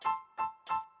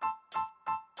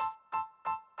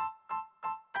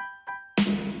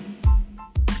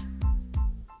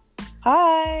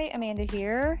Hi, Amanda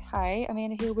here. Hi,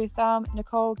 Amanda here with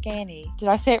Nicole Ganny. Did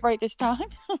I say it right this time?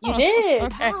 You did.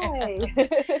 Okay.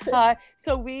 Hi.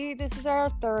 This is our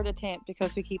third attempt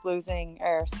because we keep losing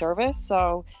our service.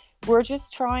 So we're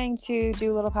just trying to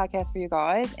do a little podcast for you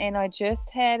guys. And I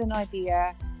just had an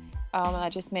idea, and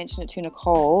I just mentioned it to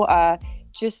Nicole,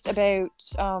 just about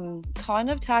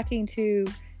kind of talking to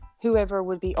whoever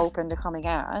would be open to coming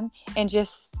on, and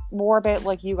just more about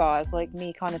like you guys, like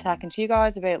me kind of talking to you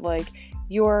guys about like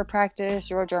your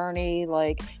practice, your journey,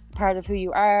 like part of who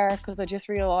you are, because I just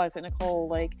realized that Nicole,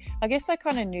 like, I guess I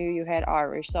kind of knew you had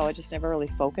Irish, so I just never really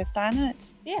focused on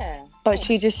it. Yeah. But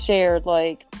she just shared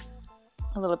like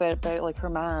a little bit about like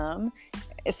her mom.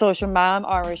 So is your mom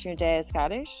Irish and your dad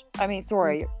Scottish? I mean,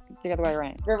 sorry, the other way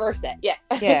around. Reverse that. Yeah.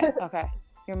 Yeah, okay.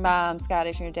 Your mom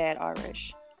Scottish and your dad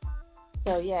Irish.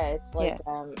 So yeah, it's like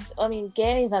Yeah. I mean,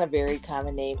 Ganny's not a very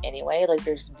common name anyway. Like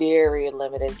there's very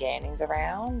limited Gannys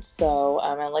around. So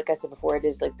and like I said before, it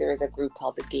is like there is a group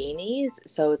called the Gainies.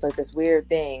 So it's like this weird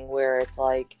thing where it's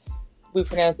like we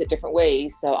pronounce it different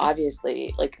ways. So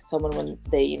obviously, like someone when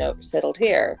they, settled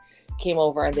here, came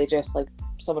over and they just like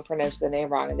someone pronounced the name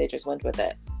wrong and they just went with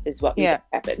it, is what Yeah.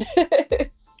 happened.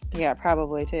 Yeah,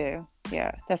 probably too.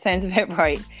 Yeah, that sounds about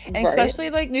right. And Right. especially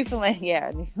like Newfoundland,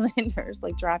 Newfoundlanders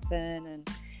like dropping and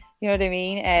you know what I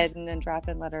mean, adding and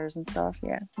dropping letters and stuff.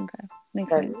 Yeah, okay,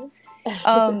 makes Right. sense.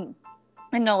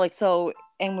 I know, like so,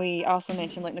 and we also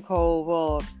mentioned like Nicole,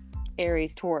 well,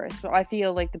 Aries, Taurus, but I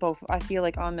feel like I feel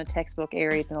like I'm a textbook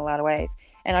Aries in a lot of ways,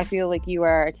 and I feel like you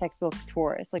are a textbook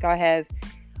Taurus. Like I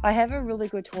have a really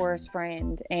good Taurus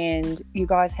friend, and you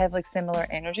guys have like similar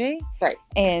energy. Right.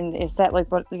 And it's that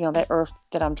like what that earth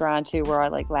that I'm drawn to where I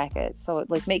like lack it. So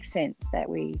it like makes sense that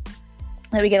we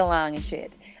get along and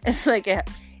shit. It's like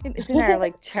it's in our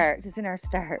like charts, it's in our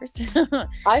stars.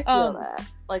 I feel that.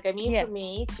 Like, I mean, yeah. for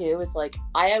me too, it's like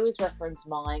I always reference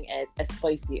mine as a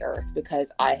spicy earth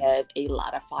because I have a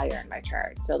lot of fire in my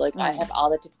chart. So like I have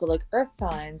all the typical like earth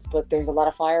signs, but there's a lot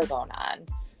of fire going on.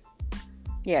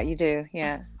 Yeah, you do.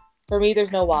 Yeah. For me,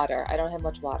 there's no water. I don't have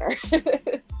much water.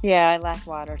 Yeah, I lack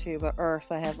water too, but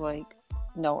earth I have like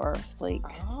no earth. Like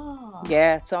Oh.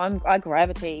 yeah, so I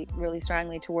gravitate really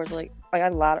strongly towards like I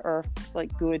got a lot of earth,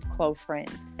 like good close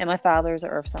friends, and my father's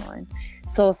an earth sign,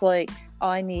 so it's like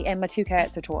I need, and my two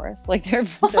cats are Taurus, like they're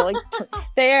like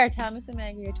they are Thomas and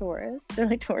Maggie are Taurus, they're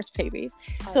like Taurus babies,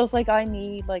 so it's like I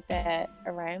need like that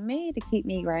around me to keep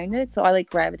me grounded, so I like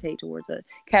gravitate towards it.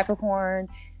 Capricorn,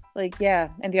 like yeah,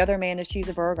 and the other man is she's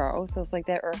a Virgo, so it's like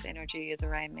that earth energy is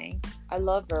around me. I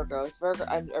love Virgos.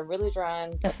 I'm really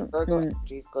drawn to Virgo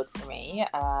energy is good for me.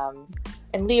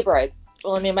 And Libra is,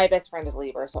 well, I mean, my best friend is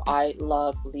Libra, so I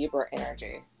love Libra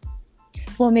energy.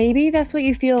 Well, maybe that's what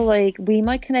you feel like. We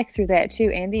might connect through that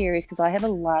too, and the Aries, because I have a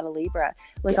lot of Libra.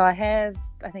 Like I have,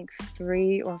 I think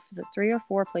three or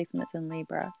four placements in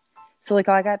Libra. So like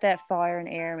I got that fire and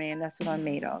air, man. That's what I'm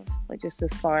made of. Like just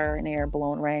this fire and air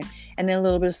blowing around, and then a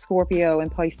little bit of Scorpio and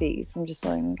Pisces. I'm just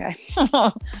like okay.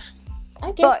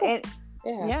 I get it.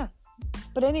 Yeah.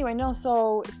 But anyway, no.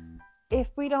 So if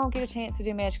we don't get a chance to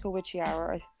do Magical Witchy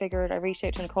Hour, I figured I reached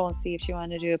out to Nicole and see if she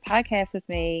wanted to do a podcast with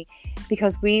me,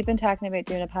 because we've been talking about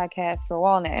doing a podcast for a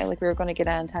while now. Like we were going to get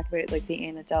on and talk about like the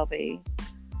Anna Delvey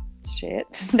shit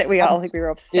that we all like we were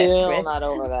obsessed with. Not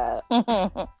over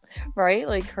that. Right?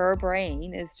 Like her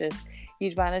brain is just,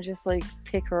 you'd want to just like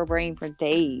pick her brain for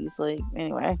days. Like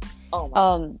anyway. Oh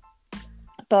my.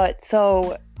 But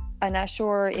so I'm not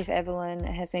sure if Evelyn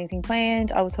has anything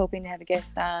planned. I was hoping to have a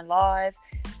guest on live,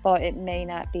 but it may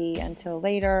not be until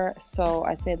later. So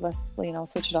I said, let's,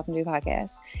 switch it up and do a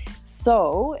podcast.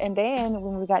 So, and then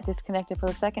when we got disconnected for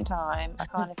the second time, I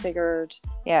kind of figured,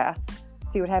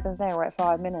 see what happens now. We're at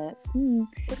 5 minutes.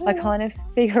 I kind of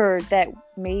figured that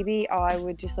maybe I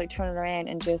would just like turn it around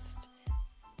and just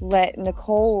let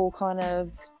Nicole kind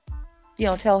of,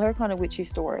 tell her kind of witchy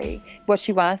story, what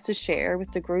she wants to share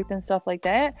with the group and stuff like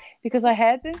that. Because I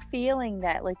had been feeling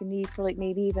that like a need for like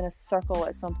maybe even a circle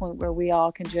at some point where we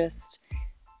all can just,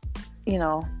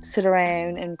 sit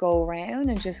around and go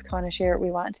around and just kind of share what we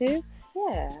want to.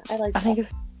 Yeah, I like that. I think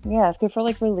it's good for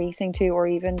like releasing too, or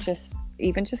even just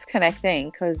connecting,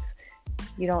 because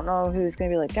you don't know who's going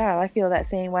to be like, God, I feel that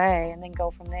same way, and then go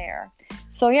from there.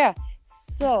 So yeah.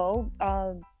 So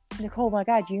Nicole, my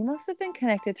God, you must have been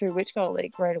connected through WitchGo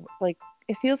right away. Like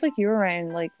it feels like you were around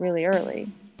like really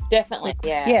early. Definitely,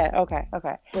 yeah. Yeah, okay.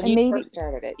 When you first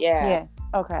started it, yeah.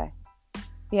 Yeah, okay.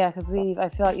 Yeah, because I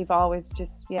feel like we've always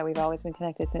been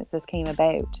connected since this came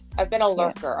about. I've been a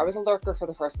lurker. Yeah. I was a lurker for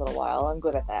the first little while. I'm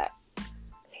good at that.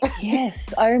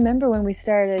 Yes, I remember when we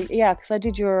started. Yeah, because I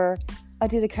did your I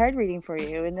did a card reading for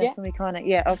you, and Yeah. that's when we kind of,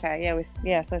 yeah, okay,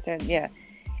 yeah, so I started, yeah,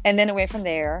 and then it went from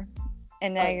there,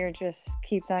 and now Oh, you're just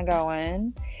keeps on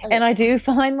going, oh yeah. and I do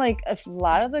find like a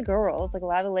lot of the girls, like a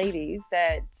lot of ladies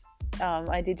that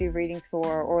I did do readings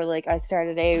for, or like I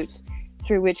started out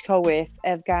through Witch Co with,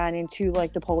 have gone into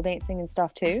like the pole dancing and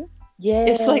stuff too.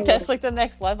 It's like Yeah. that's like the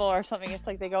next level or something. It's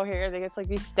like they go here, they get like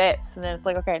these steps, and then it's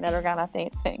like, okay, now they're going off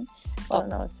dancing. I Oh, don't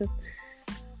know. It's just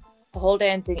pole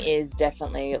dancing is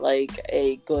definitely like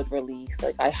a good release.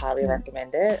 Like I highly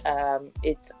recommend it.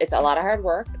 It's a lot of hard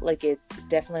work. Like it's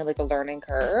definitely like a learning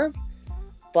curve,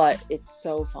 but it's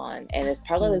so fun. And it's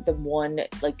probably like the one,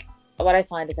 like what I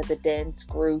find is that the dance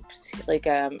groups like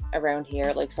around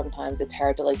here, like sometimes it's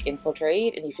hard to like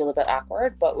infiltrate and you feel a bit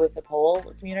awkward, but with the pole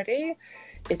community,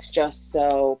 it's just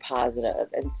so positive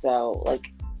and so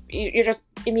like you're just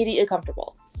immediately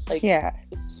comfortable. Like yeah.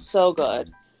 it's so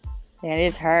good. Yeah, it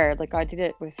is hard. Like I did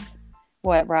it with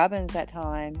what Robbins that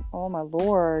time. Oh my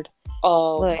lord!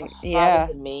 Oh, Like Robin's yeah,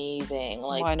 amazing. oh,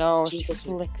 Like I know she she just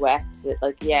flicks. reps it.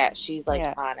 Like yeah, she's like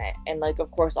Yeah, on it. And like of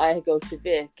course I go to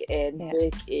Vic, and yeah,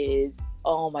 Vic is,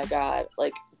 oh my god,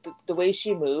 like the way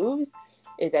she moves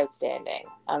is outstanding.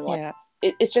 I'm like yeah,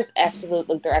 it's just absolute,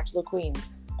 like they're absolute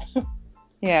queens.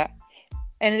 yeah.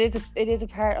 And it is a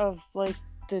part of like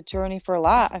the journey for a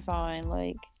lot. I find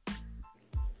like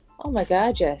Oh my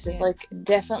god, yes. It's yeah, like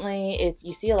definitely, it's,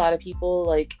 you see a lot of people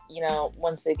like, you know,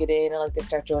 once they get in and like they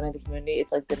start joining the community,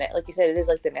 it's like like you said, it is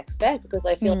like the next step, because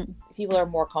I feel like people are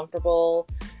more comfortable.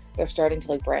 They're starting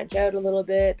to like branch out a little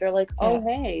bit. They're like, oh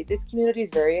hey, this community is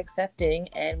very accepting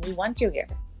and we want you here.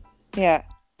 yeah.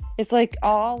 It's like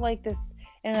all like this,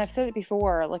 and I've said it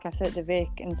before. Like I've said it to Vic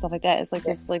and stuff like that. It's like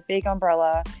this like big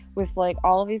umbrella with like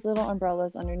all of these little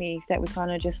umbrellas underneath that we kind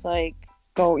of just like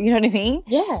go. You know what I mean?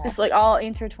 Yeah. It's like all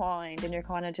intertwined, and you're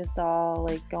kind of just all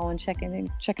like going checking them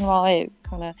all out,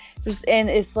 kind of just, and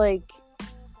it's like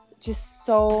just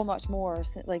so much more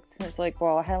since like,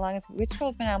 well, how long has Witch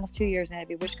Co's been? Almost 2 years now. It'd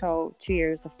be Witch Co 2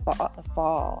 years the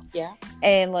fall, Yeah.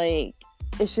 and like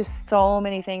it's just so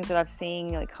many things that I've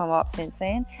seen like come up since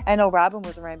then. I know Robin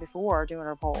was around before doing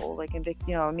her poll, like, and Vic,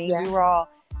 you know, I mean, Yeah. we were all,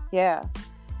 yeah.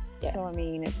 Yeah. So I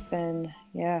mean, it's been,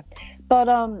 yeah, but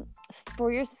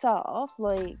for yourself,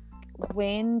 like,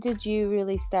 when did you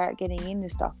really start getting into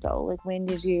stuff though? Like, when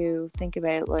did you think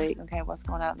about like, okay, what's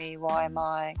going on with me? Why am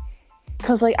I?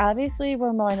 Because like obviously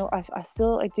we're minor. I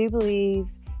do believe,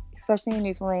 especially in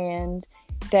Newfoundland,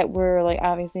 that we're like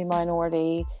obviously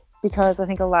minority, because I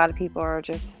think a lot of people are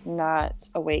just not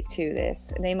awake to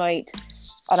this, and they might,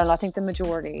 I don't know, I think the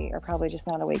majority are probably just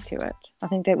not awake to it. I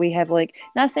think that we have like,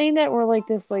 not saying that we're like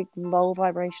this like low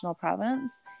vibrational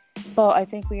province, but I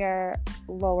think we are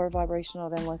lower vibrational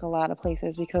than like a lot of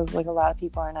places, because like a lot of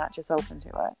people are not just open to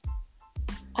it.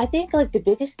 I think like the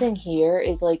biggest thing here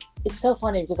is like, it's so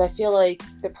funny because I feel like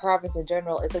the province in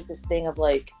general is like this thing of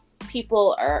like,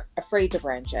 people are afraid to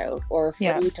branch out or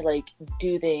afraid to like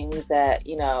do things that,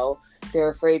 you know, they're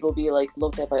afraid will be like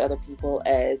looked at by other people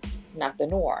as not the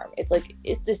norm. It's like,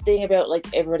 it's this thing about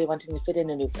like everybody wanting to fit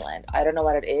into Newfoundland. I don't know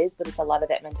what it is, but it's a lot of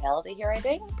that mentality here, I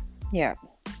think. Yeah.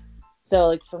 So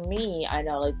like for me, I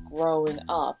know like growing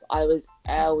up, I was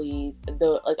always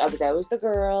the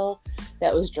girl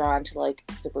that was drawn to like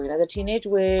Sabrina the Teenage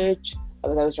Witch. I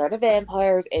was always drawn to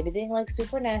vampires, anything like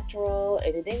supernatural,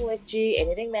 anything witchy,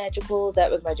 anything magical.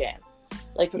 That was my jam,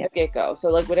 like from the get-go. So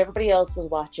like when everybody else was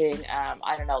watching,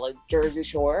 I don't know, like Jersey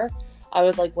Shore, I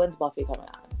was like, when's Buffy coming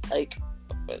on? Like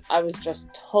I was just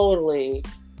totally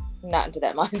not into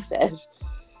that mindset.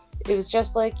 It was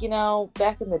just like, you know,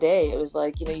 back in the day, it was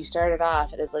like, you know, you started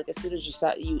off and it's like, as soon as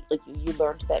you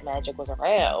learned that magic was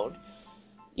around,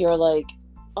 you're like,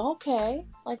 okay,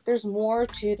 like there's more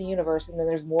to the universe, and then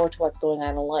there's more to what's going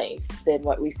on in life than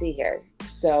what we see here.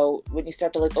 So when you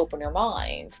start to like open your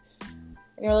mind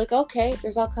and you're like, okay,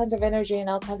 there's all kinds of energy and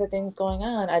all kinds of things going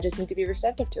on, I just need to be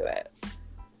receptive to it.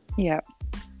 Yeah,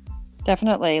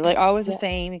 definitely. Like always the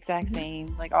same, exact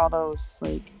same, like all those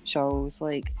like shows,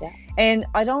 like, and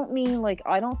I don't mean like,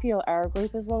 I don't feel our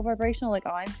group is low vibrational. Like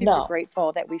I'm super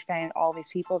grateful that we found all these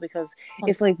people, because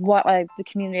it's like the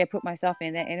community I put myself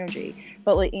in, that energy.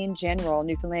 But like in general,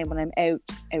 Newfoundland, when I'm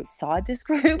outside this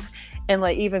group and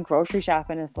like even grocery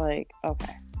shopping, it's like,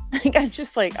 okay, like I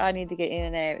just like, I need to get in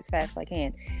and out as fast as I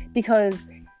can, because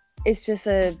it's just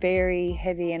a very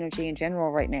heavy energy in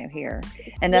general right now here.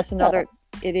 And that's another,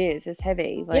 it's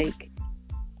heavy, like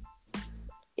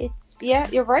it's,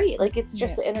 you're right, like it's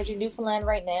just the energy Newfoundland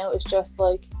right now is just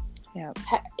like,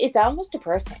 it's almost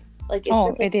depressing. Like it's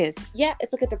just like, it is,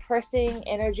 it's like a depressing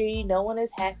energy. No one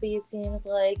is happy, it seems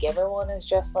like. Everyone is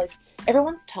just like,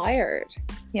 everyone's tired.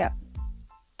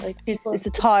 Like it's a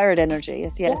tired energy.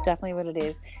 It's definitely what it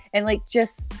is. And like,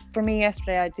 just for me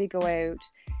yesterday, I did go out.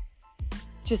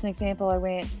 Just an example, I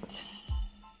went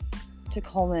to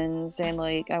Coleman's and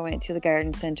like I went to the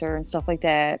garden center and stuff like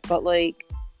that. But like,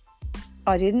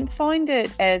 I didn't find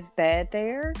it as bad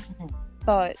there.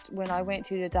 But when I went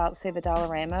to the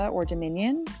Dollarama or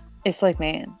Dominion, it's like,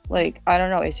 man, like, I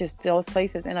don't know, it's just those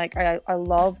places. And like, I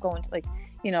love going to, like,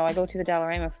 you know, I go to the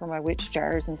Dollarama for my witch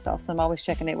jars and stuff, so I'm always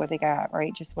checking out what they got,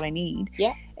 right? Just what I need.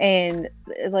 Yeah. And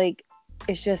like,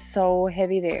 it's just so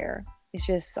heavy there. It's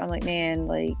just, I'm like, man,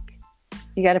 like,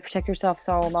 you got to protect yourself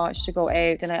so much to go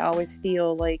out. And I always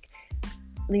feel like,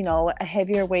 you know, a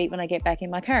heavier weight when I get back in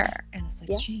my car. And it's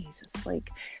like, Jesus, like,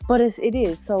 but it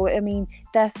is. So, I mean,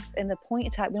 that's, and the point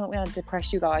of time, we don't want to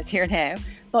depress you guys here now,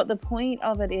 but the point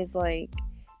of it is like,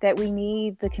 that we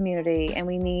need the community and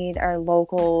we need our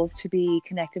locals to be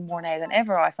connected more now than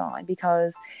ever, I find,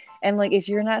 because, and like, if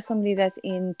you're not somebody that's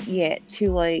in yet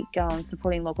to like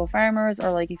supporting local farmers,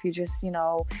 or like if you just, you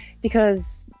know,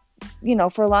 because, you know,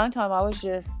 for a long time I was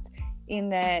just in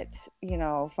that, you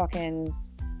know, fucking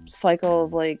cycle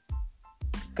of like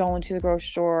going to the grocery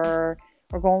store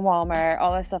or going Walmart,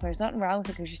 all that stuff. And there's nothing wrong with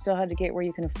it, because you still have to get where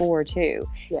you can afford to.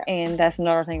 Yeah. And that's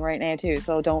another thing right now too.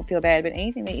 So don't feel bad about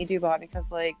anything that you do buy,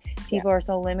 because like people are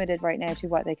so limited right now to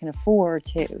what they can afford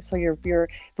to. So you're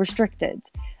restricted.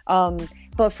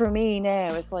 But for me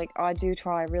now, it's like, I do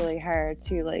try really hard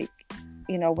to, like,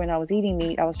 you know, when I was eating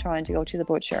meat, I was trying to go to the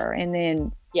butcher, and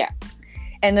then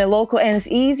and the local, and it's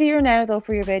easier now though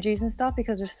for your veggies and stuff,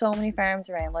 because there's so many farms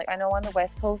around. Like, I know on the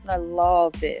West Coast, and I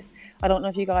love this, I don't know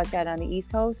if you guys got it on the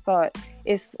East Coast, but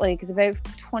it's like, it's about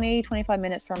 20-25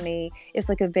 minutes from me. It's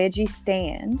like a veggie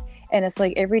stand, and it's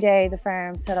like every day the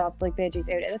farm set up like veggies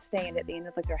out at a stand at the end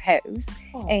of like their house.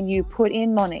 And you put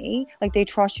in money, like they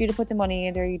trust you to put the money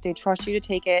in there, they trust you to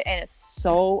take it, and it's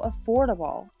so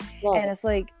affordable. It's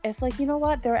like, you know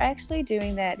what, they're actually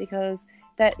doing that because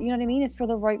that, you know what I mean, it's for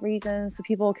the right reasons, so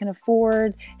people can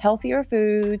afford healthier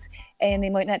foods, and they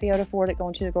might not be able to afford it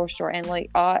going to the grocery store. And like,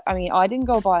 I mean, I didn't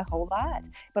go buy a whole lot,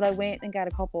 but I went and got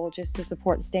a couple just to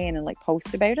support the stand and like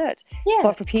post about it.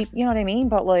 But for people, you know what I mean,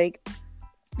 but like,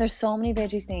 there's so many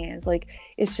veggie stands, like,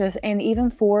 it's just, and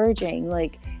even foraging,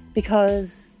 like,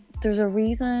 because there's a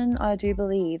reason I do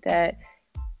believe that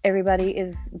everybody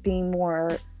is being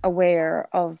more aware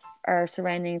of our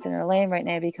surroundings and our land right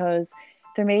now, because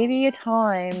there may be a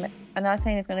time, I'm not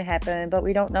saying it's going to happen, but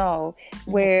we don't know,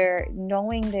 where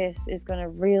knowing this is going to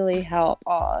really help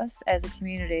us as a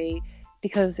community,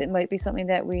 because it might be something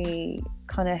that we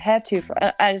kind of have to,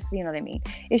 I just, you know what I mean?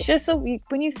 It's just so,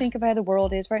 when you think of how the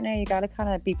world is right now, you got to kind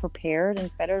of be prepared, and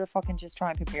it's better to fucking just try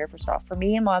and prepare for stuff. For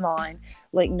me, in my mind,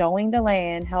 like, knowing the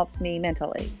land helps me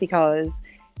mentally, because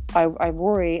I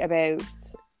worry about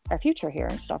our future here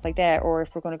and stuff like that, or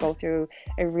if we're going to go through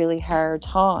a really hard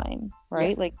time,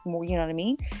 right? Like, more, you know what I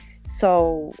mean?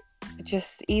 So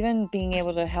just even being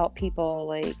able to help people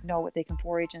like know what they can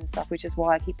forage and stuff, which is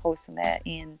why I keep posting that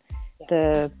in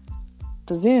the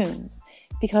Zooms,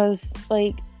 because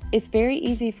like, it's very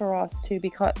easy for us to be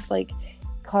cut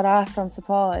off from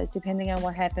supplies depending on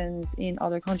what happens in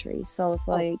other countries. So it's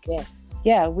like,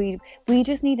 we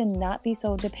just need to not be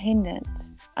so dependent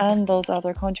on those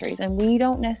other countries, and we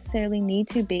don't necessarily need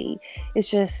to be. It's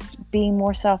just being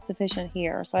more self-sufficient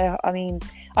here. So I mean,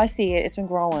 I see it, it's been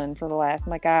growing for the last,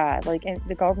 my God, like, and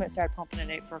the government started pumping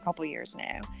it out for a couple of years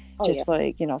now.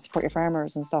 Like, you know, support your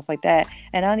farmers and stuff like that.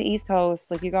 And on the East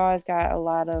Coast, like, you guys got a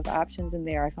lot of options in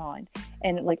there, I find.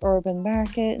 And like Urban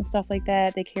Market and stuff like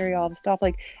that, they carry all the stuff.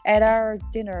 Like, at our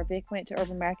dinner, Vic went to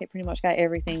Urban Market, pretty much got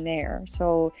everything there.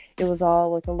 So it was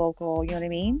all like a local, you know what I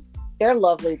mean? They're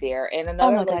lovely there. And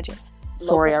another, oh my God, yes.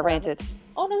 Sorry, I ranted.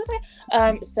 Oh no, that's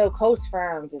okay. So Coast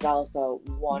Farms is also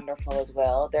wonderful as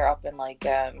well. They're up in like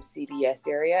CBS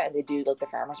area, and they do like the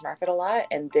farmers market a lot,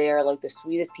 and they're like the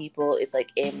sweetest people. It's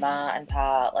like a ma and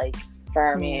pa, like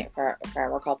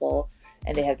farmer couple,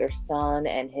 and they have their son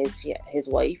and his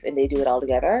wife, and they do it all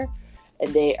together,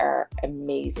 and they are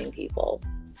amazing people.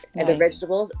 And the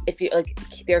vegetables, if you like,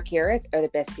 their carrots are the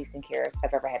best piece in carrots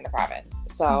I've ever had in the province.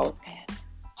 So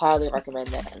highly recommend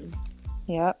them.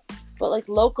 Yep. But like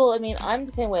local, I mean, I'm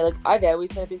the same way. Like, I've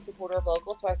always been a big supporter of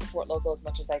local, so I support local as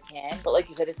much as I can. But like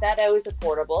you said, it's not always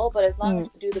affordable, but as long as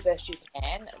you do the best you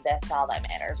can, that's all that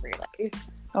matters, really.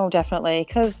 Oh, definitely.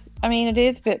 Because I mean, it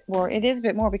is a bit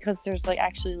more because there's like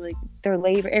actually like their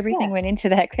labor, everything went into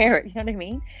that carrot. You know what I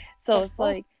mean? So it's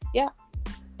like,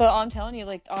 But I'm telling you,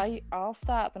 like, I'll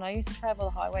stop, and I used to travel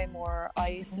the highway more. I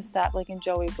used to stop like in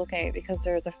Joey's Lookout, because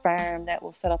there's a farm that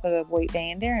will set up a white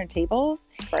van there and tables.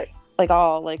 Right. Like,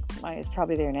 it's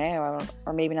probably there now,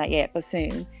 or maybe not yet, but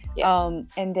soon. Yeah.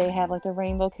 And they have like the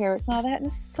rainbow carrots and all that, and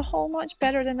it's so much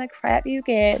better than the crap you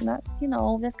get, and that's, you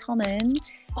know, that's coming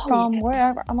Oh from yeah.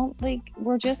 wherever. I'm like,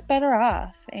 we're just better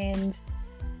off, and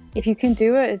if you can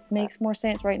do it, it makes more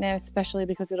sense right now, especially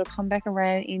because it'll come back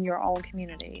around in your own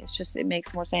community. It's just, it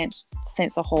makes more sense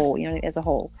a whole, you know, as a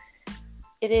whole.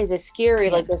 It is. It's scary.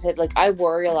 Yeah. Like I said, like I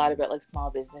worry a lot about like small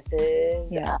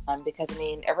businesses. Yeah. Because I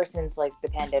mean, ever since like the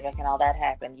pandemic and all that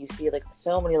happened, you see like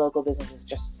so many local businesses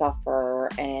just suffer,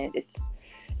 and it's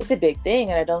a big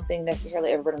thing. And I don't think necessarily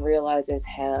everyone realizes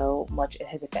how much it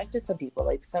has affected some people.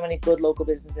 Like so many good local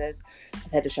businesses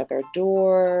have had to shut their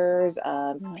doors.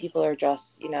 People are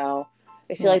just, you know,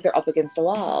 they feel like they're up against a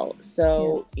wall.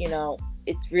 So, you know,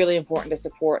 it's really important to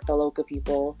support the local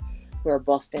people who are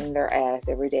busting their ass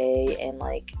every day and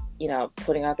like, you know,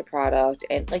 putting out the product.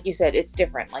 And like you said, it's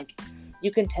different. Like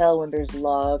you can tell when there's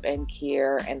love and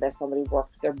care and that somebody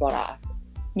worked their butt off.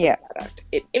 Yeah. Product.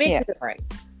 It makes a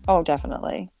difference. Oh,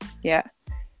 definitely. Yeah,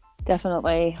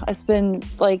 definitely. It's been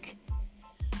like,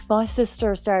 my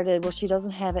sister started, well, she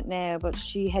doesn't have it now, but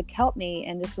she had helped me,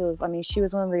 and this was, I mean, she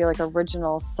was one of the like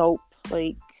original soap,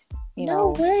 like, you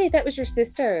know. No way, that was your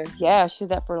sister. Yeah, she did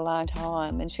that for a long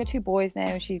time, and she got 2 boys now,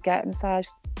 and she's got massage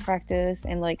practice,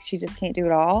 and like she just can't do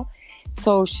it all,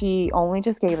 so she only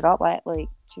just gave it up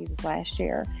last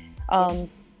year.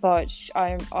 But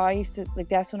I used to, like,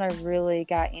 that's when I really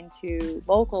got into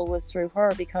local, was through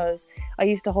her, because I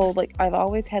used to hold, like, I've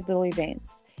always had little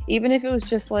events, even if it was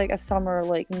just like a summer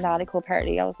like nautical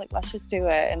party. I was like, let's just do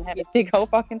it and have this big whole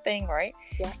fucking thing, right?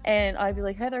 Yeah. And I'd be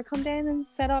like, Heather, come down and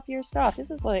set up your stuff.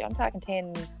 This was like, I'm talking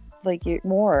 10 like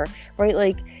more, right?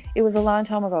 Like it was a long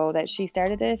time ago that she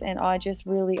started this, and I just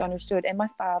really understood. And my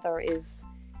father is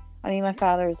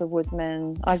a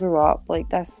woodsman. I grew up like,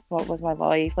 that's what was my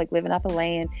life, like living off the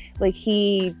land. Like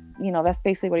he, you know, that's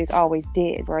basically what he's always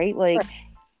did, right? Like,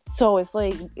 so it's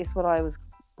like, it's what I was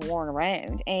born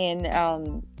around. And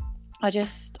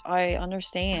I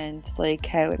understand like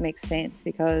how it makes sense,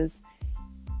 because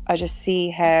I just see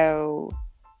how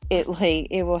it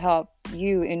will help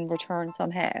you in return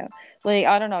somehow. Like,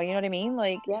 I don't know, you know what I mean?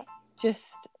 Like,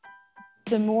 just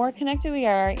the more connected we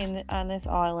are on this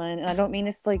island, and I don't mean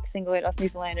this like single out us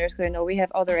Newfoundlanders, because I know we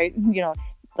have other, you know,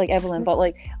 like Evelyn, but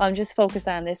like I'm just focused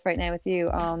on this right now with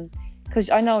you, because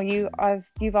I know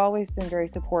you've always been very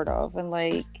supportive, and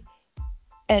like,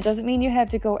 and it doesn't mean you have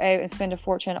to go out and spend a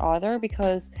fortune either,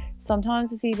 because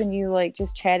sometimes it's even you like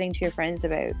just chatting to your friends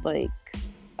about like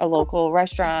a local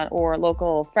restaurant or a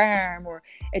local farm, or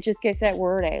it just gets that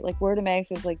word out. Like word of mouth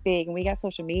is like big, and we got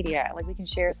social media, like we can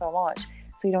share so much,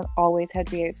 so you don't always have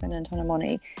to be out spending a ton of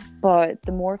money. But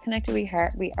the more connected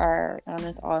we are on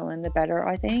this island, the better,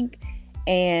 I think.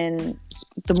 And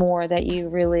the more that you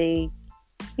really,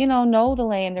 you know the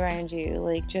land around you,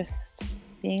 like just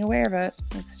being aware of it,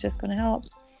 it's just going to help.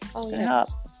 It's going to help.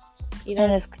 You know,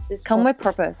 and it's come with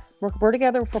purpose. We're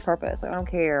together for purpose. I don't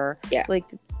care. Yeah. Like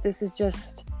this is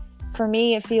just, for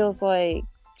me, it feels like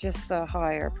just a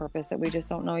higher purpose that we just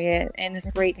don't know yet. And it's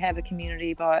great to have a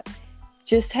community, but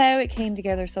just how it came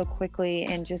together so quickly,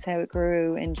 and just how it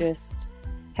grew, and just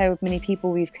how many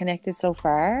people we've connected so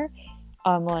far,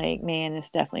 I'm like, man, it's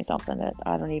definitely something that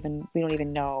we don't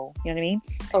even know. You know what I mean?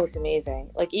 Oh, it's amazing.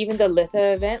 Like even the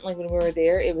Litha event, like when we were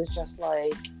there, it was just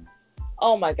like,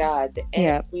 oh my God, the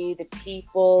energy, the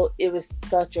people, it was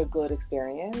such a good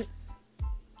experience.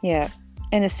 Yeah.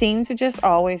 And it seems to just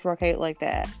always work out like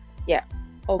that. Yeah.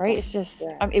 Okay. Right? It's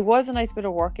just, it was a nice bit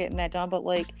of work getting that done, but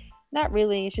like, not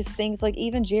really. It's just things like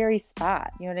even Jerry's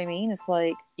spot. You know what I mean? It's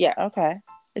like, okay.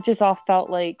 It just all felt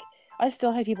like, I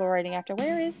still had people writing after,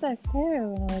 where is this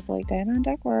too? And I was like, down on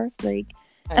Duckworth. Like,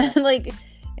 like,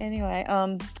 anyway,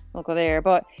 we'll go there.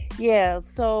 But yeah,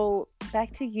 so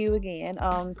back to you again,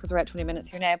 because we're at 20 minutes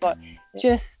here now. But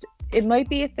just, it might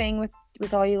be a thing with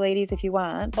all you ladies if you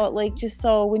want, but like, just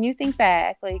so when you think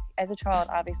back, like as a child,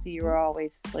 obviously you were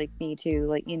always like me too,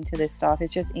 like into this stuff.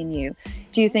 It's just in you.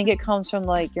 Do you think it comes from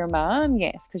like your mom?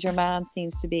 Yes, because your mom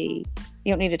seems to be,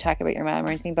 you don't need to talk about your mom or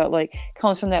anything, but like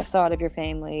comes from that side of your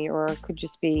family, or it could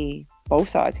just be both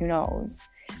sides, who knows?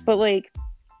 But like,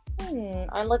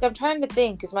 I'm trying to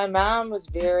think, because my mom was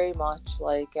very much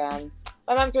like,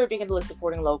 my mom's very big into like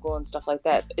supporting local and stuff like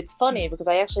that. It's funny because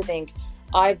I actually think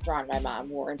I've drawn my mom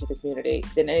more into the community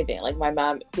than anything. Like my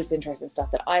mom gets interested in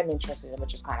stuff that I'm interested in,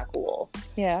 which is kind of cool.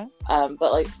 Yeah.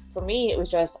 But like for me, it was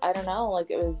just, I don't know, like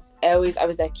I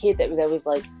was that kid that was always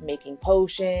like making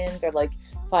potions or like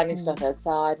finding stuff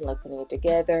outside and like putting it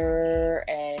together.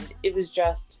 And it was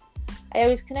just, I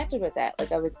always connected with that.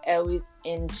 Like I was always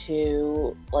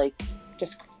into like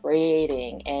just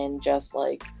creating, and just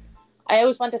like, I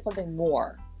always wanted something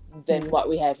more than what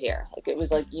we have here. Like, it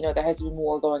was like, you know, there has to be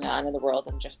more going on in the world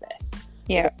than just this.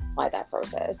 Yeah. By that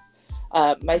process.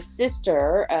 My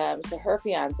sister, so her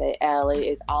fiance, Allie,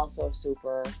 is also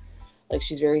super, like,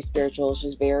 she's very spiritual.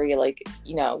 She's very, like,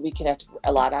 you know, we connect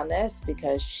a lot on this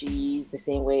because she's the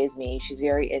same way as me. She's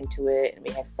very into it, and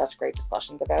we have such great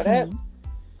discussions about it.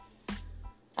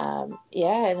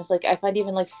 Yeah, and it's like, I find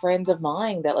even, like, friends of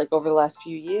mine that, like, over the last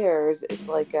few years, it's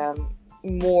like,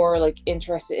 more, like,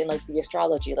 interested in, like, the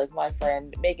astrology. Like, my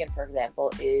friend Megan, for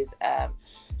example, is,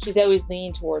 she's always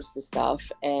leaned towards this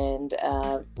stuff, and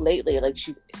lately, like,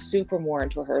 she's super more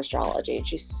into her astrology, and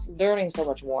she's learning so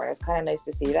much more, and it's kind of nice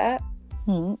to see that.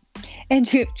 And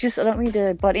just, I don't mean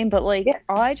to butt in, but like,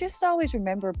 I just always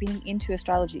remember being into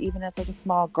astrology even as like a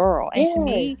small girl,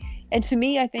 and to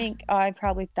me I think I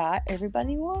probably thought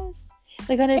everybody was,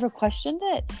 like, I never questioned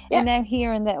it. And now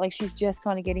hearing that, like, she's just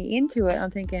kind of getting into it,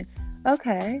 I'm thinking,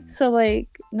 okay, so like,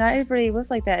 not everybody was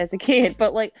like that as a kid.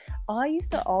 But like, I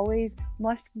used to always,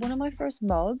 one of my first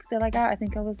mugs that I got, I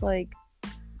think I was like,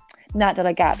 not that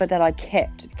I got, but that I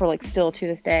kept for, like, still to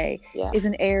this day, is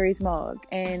an Aries mug.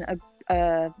 And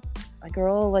a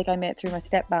girl, like, I met through my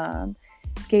stepmom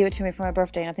gave it to me for my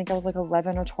birthday, and I think I was like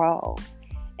 11 or 12,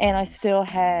 and I still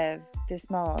have this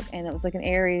mug, and it was like an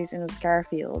Aries, and it was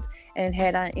Garfield, and it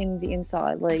had in the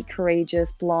inside, like,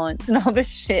 courageous, blunt, and all this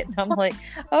shit. And I'm like,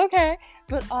 okay.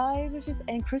 But I was just,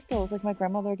 and crystals, like, my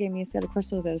grandmother gave me a set of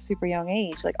crystals at a super young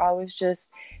age. Like,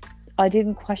 I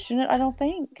didn't question it, I don't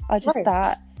think. I just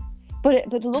thought,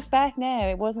 but to look back now,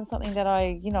 it wasn't something that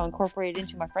I, you know, incorporated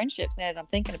into my friendships. Now that I'm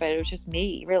thinking about it, it was just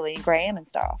me, really, and Graham and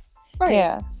stuff.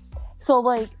 Yeah. So,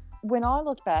 like, when I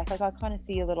look back, like, I kind of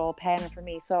see a little pattern for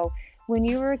me. So when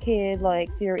you were a kid,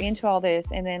 like, so you're into all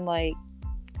this, and then, like,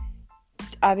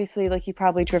 obviously, like, you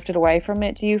probably drifted away from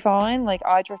it. Do you find? Like,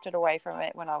 I drifted away from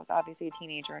it when I was obviously a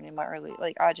teenager, and in my early,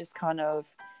 like, I just kind of,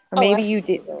 or maybe you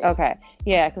did. Okay.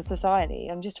 Yeah, because society.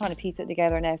 I'm just trying to piece it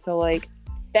together now. So, like,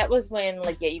 that was when,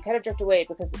 like, you kind of drift away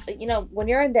because, you know, when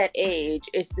you're in that age,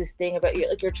 it's this thing about you,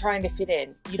 like, you're trying to fit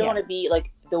in. You don't want to be,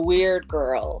 like, the weird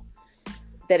girl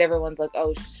that everyone's like,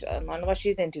 oh, I don't know what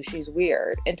she's into, she's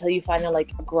weird, until you finally,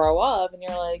 like, grow up and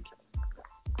you're like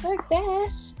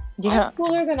that. I'm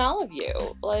cooler than all of you.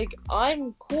 Like,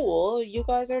 I'm cool. You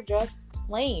guys are just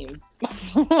lame.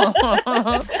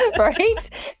 Right?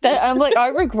 That I'm like, I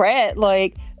regret,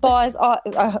 like, guys,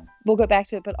 we'll go back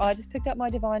to it, but I just picked up my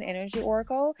Divine Energy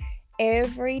Oracle.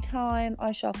 Every time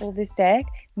I shuffle this deck,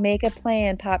 Make a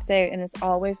Plan pops out, and it's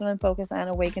always when I'm focused on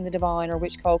Awaken the Divine or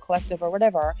Witch Code Collective or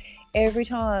whatever. Every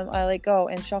time I, like, go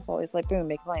and shuffle, it's like, boom,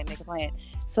 make a plan.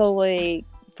 So, like,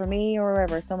 for me or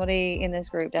wherever, somebody in this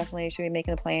group definitely should be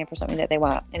making a plan for something that they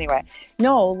want. Anyway,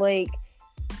 no, like,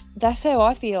 that's how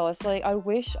I feel. It's like, I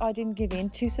wish I didn't give in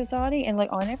to society, and, like,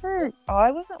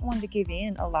 I wasn't one to give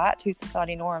in a lot to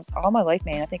society norms all my life,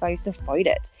 man. I think I used to fight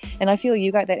it, and I feel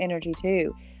you got that energy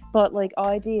too. But, like,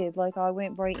 I did, like, I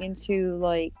went right into,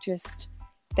 like, just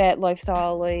that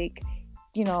lifestyle, like,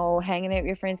 you know, hanging out with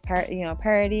your friends,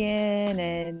 partying,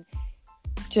 and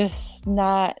just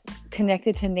not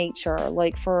connected to nature,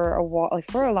 like, for a while,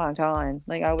 like, for a long time.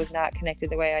 Like, I was not connected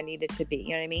the way I needed to be.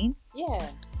 You know what I mean? Yeah.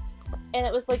 And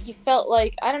it was like, you felt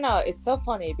like, I don't know, it's so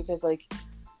funny because, like,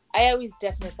 I always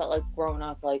definitely felt like growing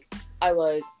up, like, I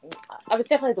was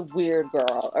definitely the weird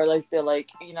girl, or, like, the, like,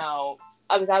 you know,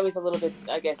 I was always a little bit,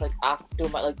 I guess, like, off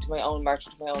doing my, like, to my own march,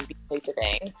 to my own beat type of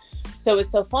thing. So it's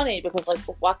so funny because, like,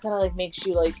 what kind of, like, makes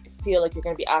you, like, feel like you're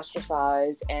going to be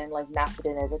ostracized and, like, not fit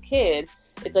in as a kid?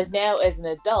 It's like, now as an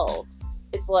adult,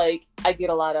 it's like, I get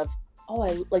a lot of, oh,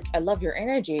 I love your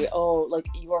energy. Oh, like,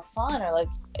 you are fun. Or, like,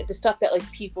 the stuff that, like,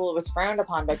 people was frowned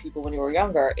upon by people when you were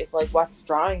younger is, like, what's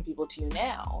drawing people to you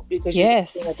now because you're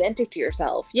being authentic to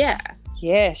yourself. Yeah.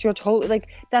 Yes, you're totally, like,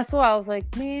 that's why I was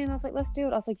like, man, I was like, let's do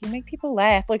it. I was like, you make people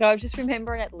laugh. Like, I was just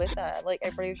remembering at Litha, like,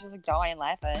 everybody was just, like, dying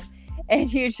laughing,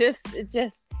 and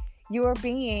you're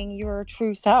being your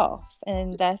true self,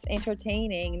 and that's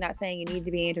entertaining. Not saying you need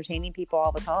to be entertaining people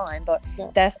all the time, but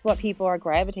that's what people are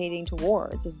gravitating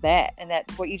towards, is that, and that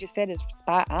what you just said is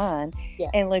spot on.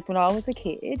 And, like, when I was a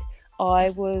kid,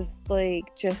 I was,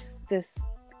 like, just this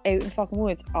out in fucking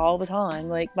woods all the time.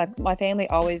 Like, my family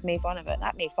always made fun of it.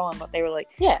 Not made fun, but they were like,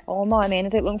 oh, my man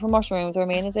is out looking for mushrooms, or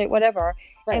man is out whatever.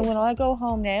 And when I go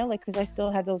home now, like, because I still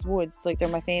have those woods, like, they're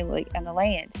my family and the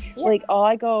land, like,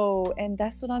 I go, and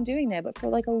that's what I'm doing now. But for,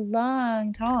 like, a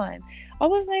long time, I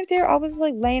wasn't out there. I was,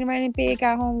 like, laying around in bed,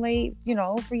 got home late, you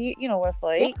know, for you know what it's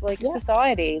like,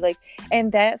 society, like,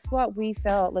 and that's what we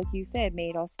felt, like you said,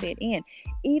 made us fit in.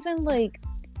 Even, like,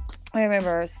 I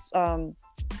remember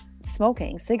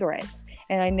smoking cigarettes,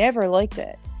 and I never liked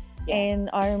it.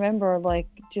 And I remember, like,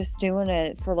 just doing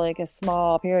it for like a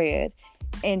small period,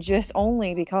 and just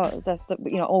only because that's the,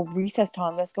 you know, oh, recess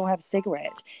time, let's go have a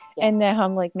cigarette. Yeah. And then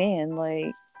I'm like, man,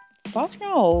 like, fuck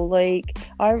no. Like,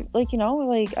 I, like, you know,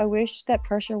 like, I wish that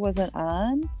pressure wasn't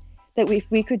on, that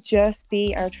we could just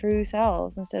be our true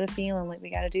selves instead of feeling like we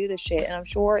got to do this shit. And I'm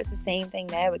sure it's the same thing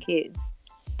now with kids.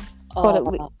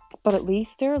 But at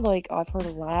least they're like, I've heard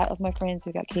a lot of my friends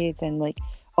who got kids and like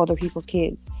other people's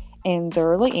kids, and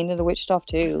they're like into the witch stuff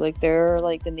too. Like they're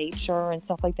like the nature and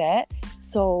stuff like that.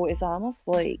 So it's almost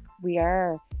like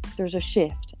there's a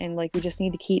shift, and like we just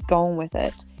need to keep going with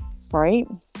it, right?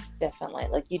 Definitely.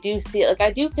 Like you do see, like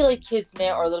I do feel like kids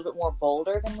now are a little bit more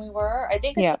bolder than we were. I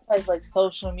think it's because like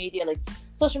social media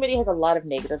has a lot of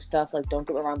negative stuff, like don't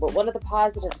get me wrong, but one of the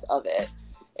positives of it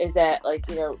is that, like,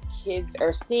 you know, kids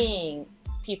are seeing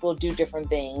people do different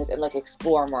things and like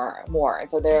explore more. And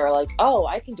so they're like, oh,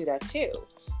 I can do that too.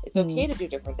 It's okay to do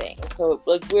different things. So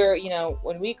like we're, you know,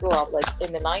 when we grew up like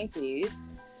in the 90s,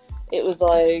 it was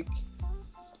like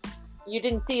you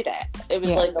didn't see that. It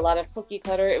was like a lot of cookie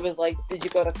cutter. It was like, did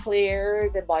you go to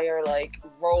Clears and buy your like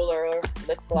roller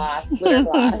lip gloss, glitter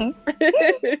gloss?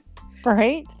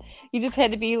 Right? You just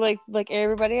had to be like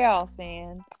everybody else,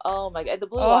 man. Oh my god, the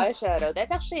blue eyeshadow.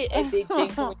 That's actually a big thing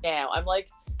for me now. I'm like,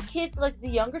 kids, like the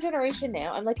younger generation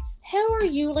now, I'm like, how are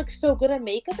you like so good at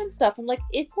makeup and stuff? I'm like,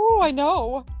 it's I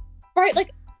know. Right,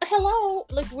 like, hello,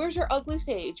 like where's your ugly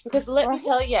stage? Because let me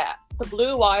tell you, the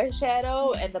blue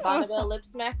eyeshadow and the Bonnabelle lip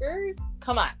smackers,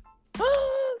 come on.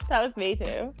 That was me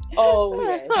too. Oh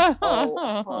yes.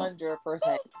 Oh,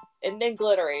 100%. And then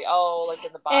glittery. Oh, like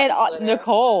in the body. And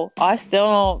Nicole, I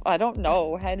don't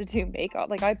know how to do makeup.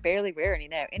 Like I barely wear any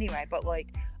now anyway, but like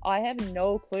I have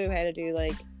no clue how to do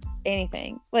like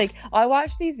anything. Like I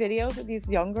watch these videos with these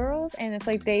young girls, and it's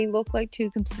like they look like two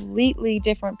completely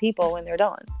different people when they're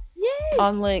done. Yes.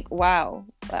 I'm like, wow.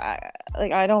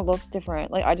 I don't look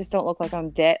different. Like I just don't look like I'm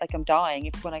dead, like I'm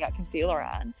dying when I got concealer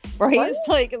on. Right? It's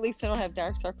like at least I don't have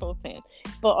dark circles in.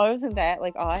 But other than that,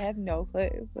 like I have no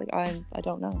clue. Like I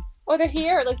don't know. Or the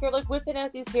hair, like they're like whipping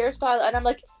out these hairstyles, and I'm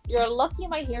like, you're lucky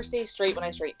my hair stays straight when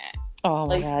I straighten it. Oh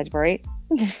my god, right?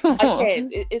 I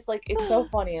can't. It's like, it's so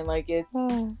funny, and like it's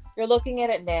you're looking at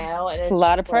it now, and it's a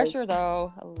lot of pressure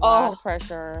though. A lot of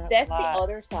pressure. That's the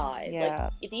other side. Yeah.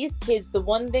 Like these kids, the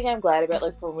one thing I'm glad about,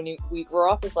 like for when we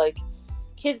grow up, is like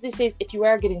kids these days, if you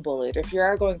are getting bullied or if you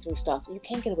are going through stuff, you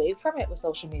can't get away from it with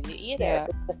social media either. Yeah.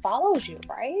 It follows you,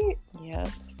 right? Yeah,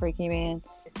 it's freaky, man.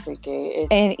 It's freaky.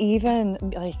 And even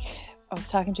like I was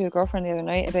talking to a girlfriend the other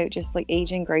night about just like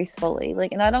aging gracefully.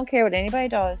 Like, and I don't care what anybody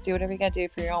does, do whatever you gotta do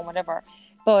for your own whatever.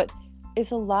 But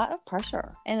it's a lot of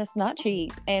pressure, and it's not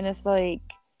cheap. And it's like,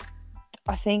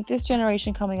 I think this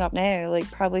generation coming up now, like,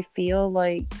 probably feel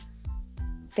like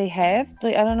they have,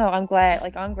 like, I don't know. I'm glad,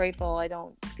 like, I'm grateful. I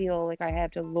don't feel like I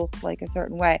have to look like a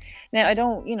certain way. Now, I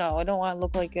don't want to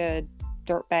look like a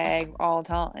dirtbag all the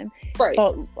time. Right.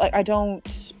 But like, I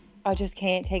just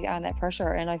can't take on that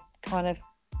pressure, and I kind of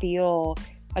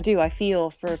I feel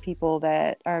for people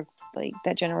that are like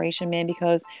that generation, man,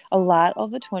 because a lot of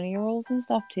the 20-year-olds and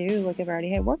stuff too, like, have already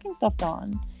had work and stuff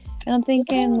done, and I'm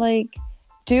thinking, like,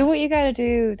 do what you gotta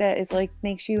do that is like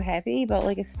makes you happy, but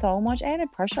like it's so much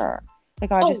added pressure.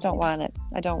 Like I just don't want it.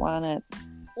 I don't want it.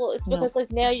 Well, it's because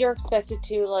like now you're expected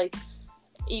to, like,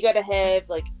 you gotta have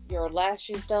like your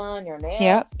lashes done, your nails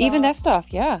done. Even that stuff.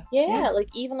 Yeah, like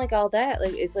even like all that,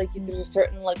 like it's like there's a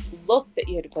certain like look that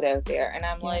you had to put out there, and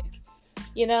I'm like,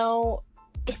 you know,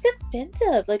 it's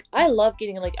expensive. Like I love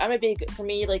getting, like, for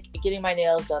me, like getting my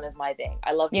nails done is my thing.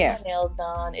 I love getting my nails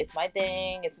done. It's my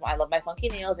thing. I love my funky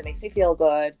nails. It makes me feel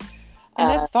good. And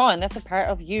that's fun. That's a part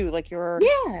of you. Like I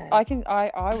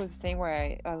was the same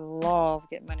way. I love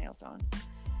getting my nails done.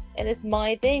 And it's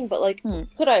my thing, but like,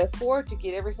 could I afford to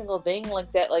get every single thing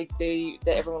like that, like that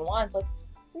everyone wants? Like,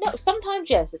 no. Sometimes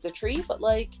yes, it's a treat, but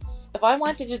like, if I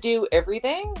wanted to do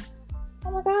everything,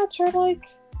 oh my god, sure, like,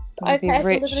 I'd have to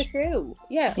live in a shoe.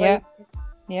 Yeah, like,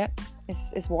 yeah.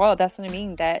 It's wild. That's what I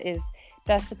mean. That's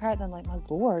the part that I'm like, my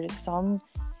lord, it's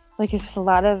just a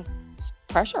lot of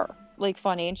pressure, like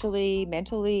financially,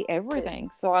 mentally, everything.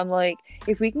 So I'm like,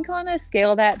 if we can kind of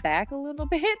scale that back a little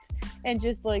bit and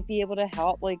just like be able to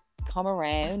help like come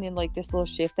around in like this little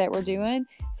shift that we're doing,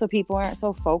 so people aren't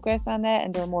so focused on that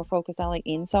and they're more focused on like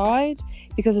inside,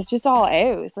 because it's just all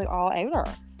out. It's like all outer.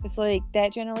 It's like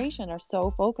that generation are so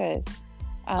focused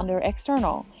on their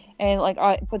external, and like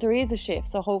but there is a shift,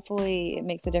 so hopefully it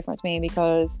makes a difference, man,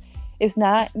 because it's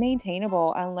not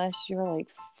maintainable unless you're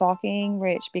like fucking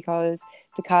rich, because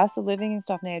the cost of living and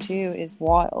stuff now too is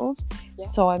wild.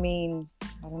 So I mean,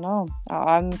 I don't know,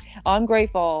 I'm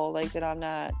grateful like that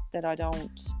I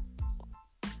don't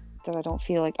that I don't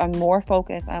feel like I'm more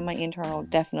focused on my internal,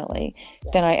 definitely,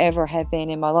 than I ever have been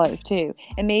in my life too.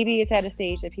 And maybe it's at a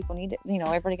stage that people need to,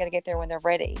 everybody got to get there when they're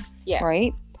ready. Yeah.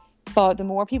 Right. But the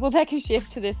more people that can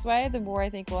shift to this way, the more I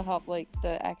think will help like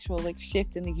the actual like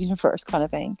shift in the universe kind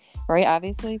of thing. Right.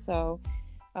 Obviously. So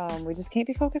we just can't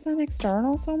be focused on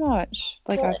external so much.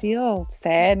 Like, I feel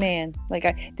sad, man. Like,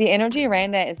 the energy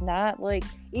around that is not like,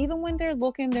 even when they're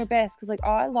looking their best, because like,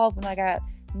 I love when I got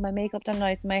my makeup done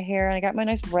nice, my hair, and I got my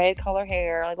nice red color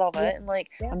hair. I love it. And like,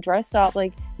 I'm dressed up,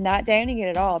 like, not downing it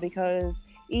at all, because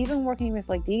even working with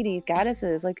like deities,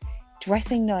 goddesses, like,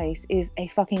 dressing nice is a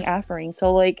fucking offering.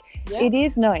 So like, it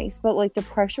is nice, but like the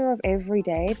pressure of every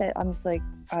day that I'm just like,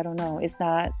 I don't know, it's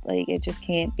not like, it just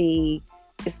can't be.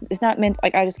 It's not meant,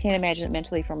 like, I just can't imagine it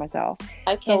mentally for myself.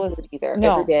 I can't do it either.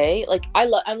 Every day, like, I'm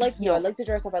like you. I like to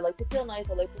dress up. I like to feel nice.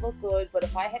 I like to look good. But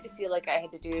if I had to feel like I had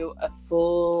to do a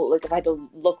full, like, if I had to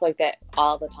look like that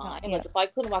all the time, like, if I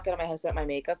couldn't walk out of my house without my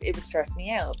makeup, it would stress me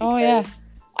out. Because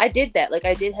I did that. Like,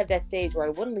 I did have that stage where I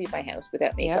wouldn't leave my house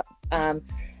without makeup.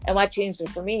 And what changed it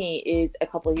for me is a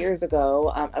couple of years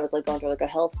ago, I was like going through like a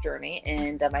health journey,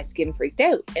 and my skin freaked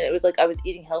out. And it was like I was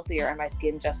eating healthier and my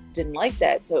skin just didn't like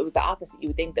that. So it was the opposite. You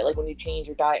would think that like when you change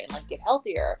your diet and like get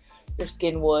healthier, your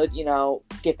skin would,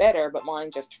 get better, but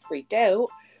mine just freaked out.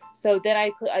 So then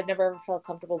I never ever felt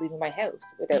comfortable leaving my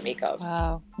house without makeup.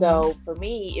 Wow. So for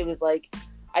me, it was like,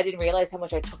 I didn't realize how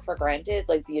much I took for granted,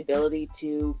 like the ability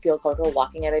to feel comfortable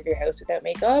walking out of your house without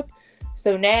makeup.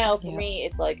 So now for me,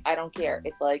 it's like, I don't care.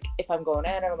 It's like, if I'm going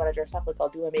out and I'm going to dress up, like, I'll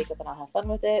do my makeup and I'll have fun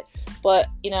with it. But,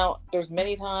 there's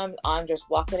many times I'm just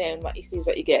walking in, what you see is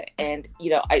what you get. And,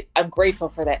 I'm grateful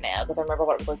for that now, because I remember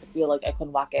what it was like to feel like I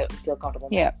couldn't walk out and feel comfortable.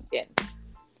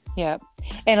 Yeah.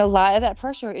 And a lot of that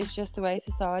pressure is just the way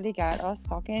society got us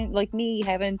fucking, like me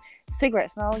having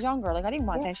cigarettes when I was younger. Like, I didn't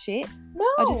want that shit. No.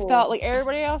 I just felt like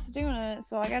everybody else is doing it,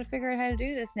 so I got to figure out how to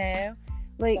do this now.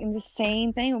 Like, and the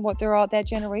same thing with what they're all that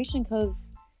generation,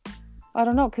 because I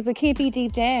don't know, because it can't be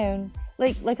deep down.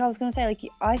 Like I was gonna say, like,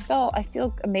 I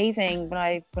feel amazing when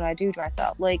I do dress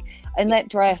up, like, and that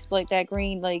dress, like that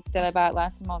green, like that I bought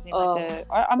last time I was in, like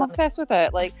I'm obsessed with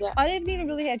it. Like, I didn't even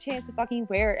really have a chance to fucking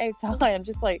wear it outside. I'm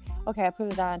just like, okay, I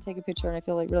put it on, take a picture, and I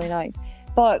feel like really nice.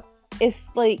 But it's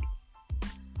like,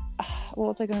 what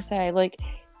was I gonna say? Like,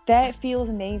 that feels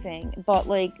amazing, but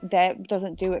like that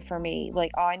doesn't do it for me.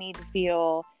 Like, I need to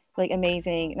feel like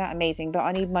not amazing, but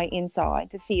I need my inside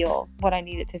to feel what I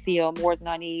need it to feel more than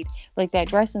I need like that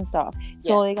dress and stuff.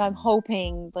 So like, I'm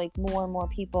hoping like more and more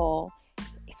people,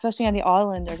 especially on the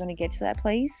island, are going to get to that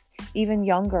place, even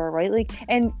younger, right? Like,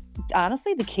 and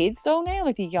honestly, the kids though now,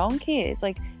 like the young kids,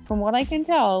 like from what I can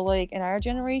tell, like in our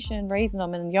generation, raising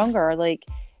them and younger, like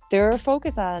they're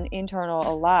focused on internal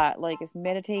a lot. Like, it's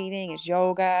meditating, it's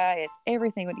yoga, it's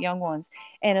everything with young ones.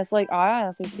 And it's like, I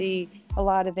honestly see a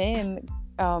lot of them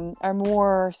are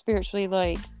more spiritually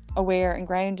like aware and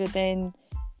grounded than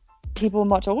people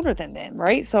much older than them,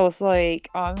 right? So it's like,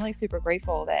 I'm like super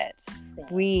grateful that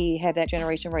we have that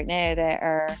generation right now that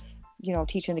are,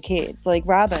 teaching the kids. Like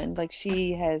Robin, like,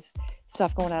 she has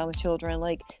stuff going on with children.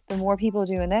 Like, the more people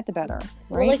doing that, the better,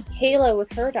 right? Well, like Kayla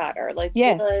with her daughter, like,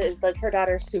 Kayla is like, her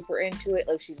daughter's super into it,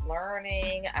 like, she's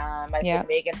learning. I think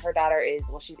Megan, her daughter is,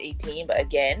 well, she's 18, but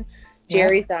again,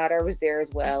 Jerry's daughter was there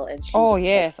as well, and she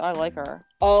I like her.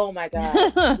 Oh my god,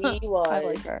 she was. I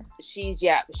like her. She's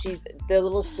the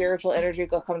little spiritual energy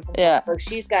coming from her.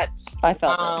 She's got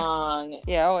strong,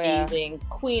 amazing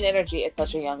queen energy at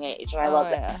such a young age, and I love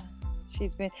that.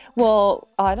 She's been, well,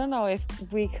 I don't know if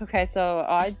so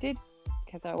I did,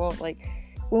 because I won't, like,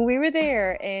 when we were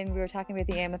there and we were talking about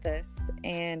the amethyst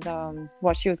and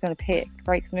what she was going to pick,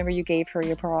 right? Because remember, you gave her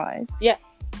your prize. Yeah.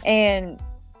 And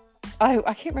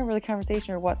I can't remember the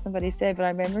conversation or what somebody said, but I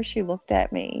remember she looked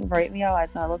at me right in the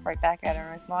eyes, and I looked right back at her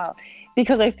and I smiled,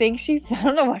 because I think I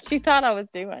don't know what she thought I was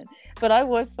doing, but I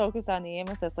was focused on the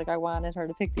amethyst. Like, I wanted her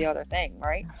to pick the other thing,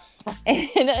 right?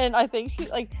 And I think she,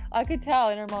 like, I could tell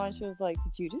in her mind, she was like,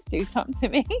 did you just do something to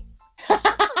me?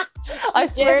 I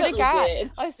swear to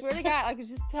God, I could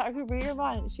just tell, I could read her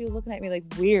mind. She was looking at me like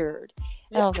weird.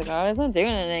 And I was like, I wasn't doing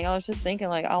anything. I was just thinking,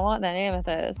 like, I want that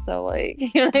amethyst. So, like,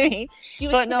 you know what I mean? She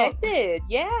was connected.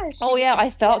 Yeah. I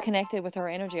felt connected with her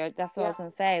energy. That's what I was going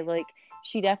to say. Like,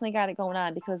 she definitely got it going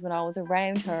on, because when I was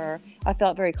around her, I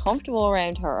felt very comfortable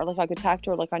around her. Like, I could talk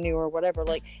to her like I knew her or whatever.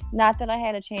 Like, not that I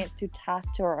had a chance to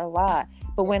talk to her a lot,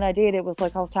 but when I did, it was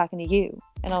like I was talking to you.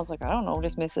 And I was like, I don't know,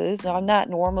 just Mrs. I'm not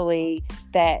normally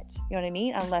that, you know what I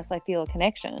mean? Unless I feel a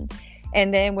connection.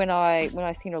 And then when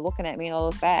I seen her looking at me and I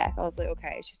looked back, I was like,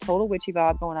 okay, she's total witchy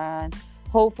vibe going on.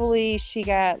 Hopefully she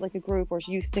got like a group where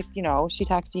she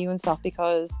talks to you and stuff,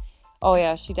 because Oh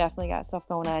yeah, she definitely got stuff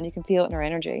going on. You can feel it in her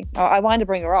energy. I wanted to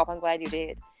bring her up. I'm glad you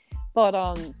did. But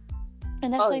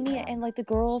and that's Oh what I mean. yeah. And like the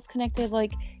girls connected,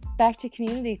 like back to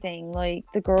community thing. Like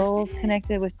the girls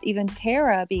connected with even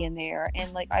Tara being there,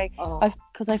 and like Oh,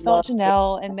 because I felt love it.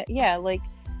 Janelle, and yeah, like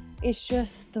it's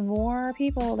just the more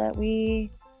people that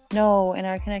we know and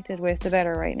are connected with, the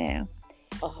better right now.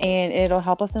 Oh. And it'll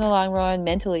help us in the long run,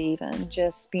 mentally, even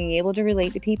just being able to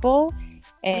relate to people,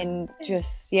 and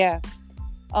just yeah.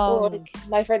 Well, Um, like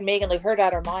my friend Megan, like her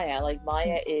daughter Maya, like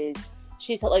Maya is,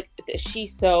 she's like,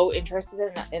 she's so interested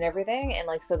in everything, and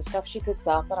like so the stuff she picks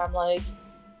up, and I'm like,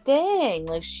 dang,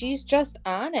 like she's just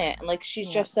on it, and like she's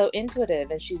yeah. just so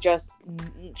intuitive, and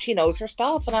she knows her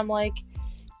stuff, and I'm like,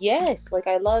 yes, like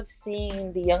I love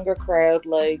seeing the younger crowd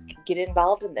like get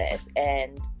involved in this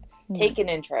and Mm. take an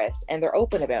interest, and they're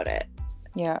open about it.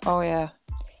 Yeah. Oh yeah.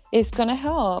 It's gonna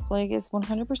help. Like it's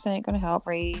 100% gonna help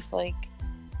raise like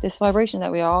this vibration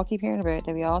that we all keep hearing about,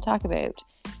 that we all talk about.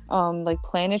 Like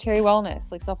planetary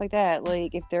wellness, like stuff like that.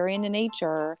 Like if they're into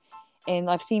nature, and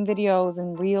I've seen videos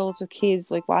and reels with kids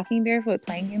like walking barefoot,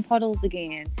 playing in puddles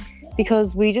again,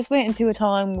 because we just went into a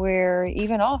time where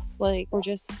even us, like, we're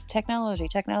just technology,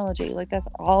 technology. Like that's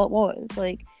all it was.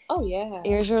 Like, Oh yeah.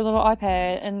 here's your little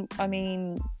iPad, and I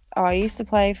mean, I used to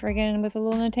play friggin' with a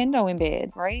little Nintendo in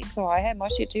bed, right? So I had my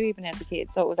shit too, even as a kid.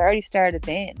 So it was already started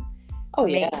then Oh for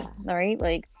me, yeah. right?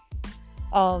 Like,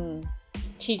 um,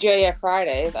 TGIF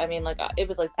Fridays. I mean, like it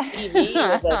was like TV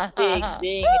was a big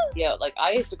thing. Yeah, like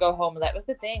I used to go home and that was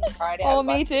the thing. Friday, I oh, would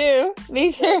me watch. too,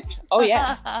 me too. Oh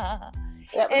yeah,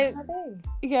 that was And my thing.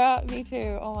 yeah, me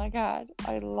too. Oh my god,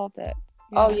 I loved it.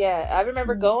 Oh Yeah. yeah, I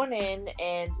remember Mm. going in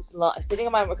and sitting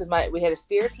on my because we had a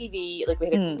spare TV, like we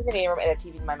had a TV Mm. in the main room and a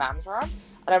TV in my mom's room,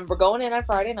 and I remember going in on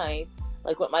Friday nights,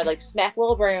 like with my like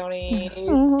Snackwell brownies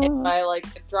and my like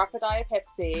drop a Diet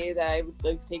Pepsi that I would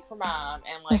like take for mom,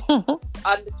 and like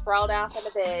I'm sprawled out on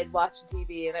the bed watching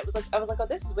TV, and it was like I was like, oh,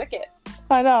 this is wicked.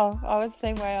 I know. I was the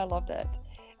same way. I loved it.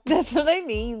 That's what I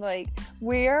mean. Like,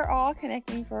 we're all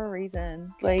connecting for a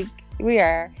reason. Like, we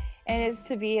are. And it's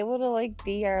to be able to, like,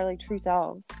 be our, like, true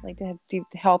selves. Like, to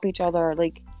help each other.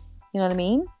 Like, you know what I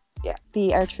mean? Yeah.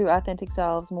 Be our true, authentic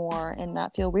selves more and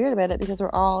not feel weird about it, because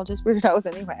we're all just weirdos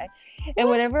anyway. And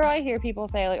whenever I hear people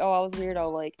say, like, oh, I was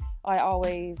weirdo, like, I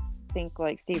always think,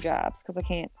 like, Steve Jobs, because I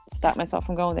can't stop myself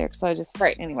from going there, because I just,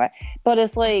 Right. anyway. But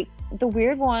it's like, the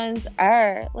weird ones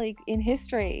are, like, in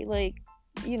history. Like,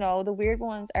 you know, the weird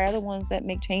ones are the ones that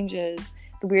make changes.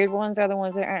 The weird ones are the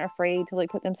ones that aren't afraid to, like,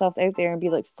 put themselves out there and be,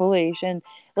 like, foolish, and,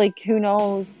 like, who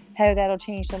knows how that'll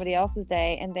change somebody else's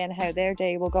day, and then how their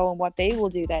day will go and what they will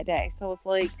do that day. So it's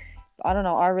like, I don't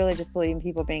know, I really just believe in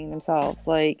people being themselves.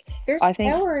 Like, There's I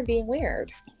think, power in being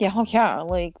weird. yeah, oh, yeah,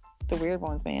 like the weird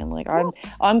ones, man. Like,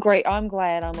 I'm great. I'm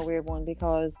glad I'm a weird one,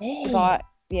 because if I,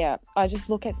 yeah, I just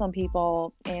look at some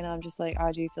people and I'm just like,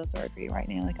 I do feel sorry for you right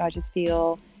now. Like, I just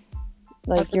feel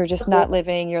like you're just not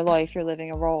living your life. You're living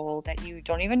a role that you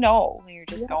don't even know. You're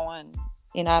just going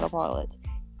in autopilot,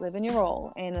 living your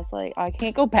role, and it's like, I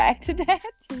can't go back to that.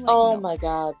 Like, Oh no. my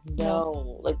god,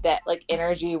 no. Like that like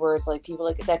energy where it's like people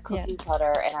like that cookie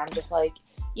cutter, and I'm just like,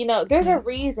 you know, there's a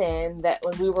reason that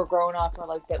when we were growing up we're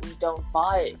like that we don't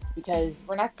vibe, because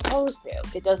we're not supposed to.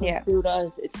 It doesn't suit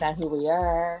us. It's not who we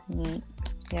are.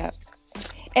 Yeah.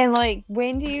 And like,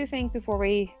 when do you think, before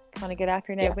we kind of get off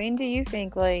here now, when do you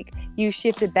think like you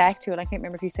shifted back to it? I can't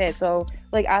remember if you said. So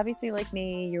like, obviously, like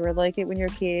me, you were like it when you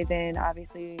were kids, and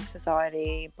obviously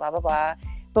society, blah blah blah.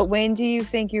 But when do you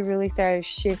think you really started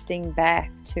shifting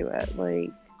back to it? Like,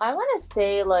 I want to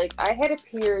say, like, I had a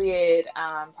period,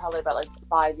 probably about like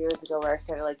 5 years ago, where I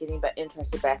started like getting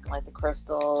interested back in like the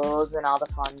crystals and all the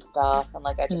fun stuff, and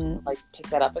like I just like picked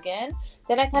that up again.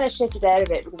 Then I kind of shifted out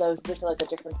of it because I was with like a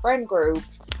different friend group,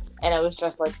 and it was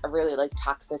just like a really like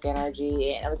toxic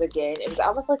energy, and it was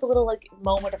almost like a little like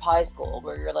moment of high school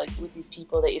where you're like with these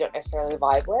people that you don't necessarily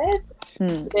vibe with.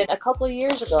 But then a couple of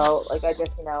years ago, like I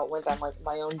just, you know, went on like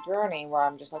my own journey where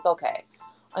I'm just like, okay,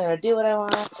 I'm going to do what I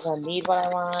want. I'm going to need what I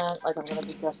want. Like, I'm going to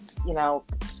be just, you know,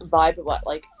 vibe with what,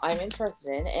 like, I'm interested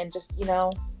in, and just, you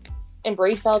know,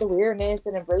 embrace all the weirdness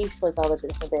and embrace, like, all the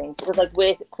different things. Because, like,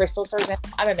 with crystal, for example,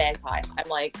 I'm a magpie. I'm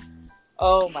like,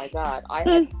 oh my god, I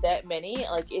have that many.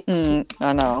 Like, it's,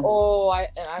 I know.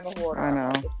 And I'm a hoarder. I know.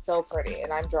 Like, it's so pretty.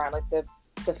 And I'm drawing, like,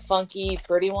 the funky,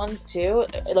 pretty ones, too.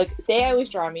 Like, they always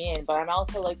draw me in. But I'm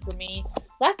also, like, for me,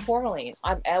 black tourmaline.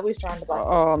 I'm always drawn to black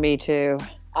tourmaline. Oh, me too.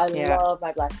 I love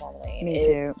my black tourmaline. Me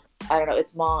too. I don't know.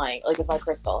 It's mine. Like, it's my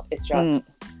crystal. It's just,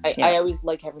 I always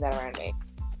like having that around me.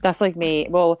 That's like me.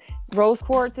 Well, rose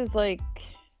quartz is like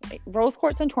rose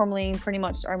quartz and tourmaline pretty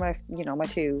much are my, my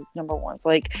two number ones.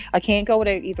 Like, I can't go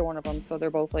without either one of them, so they're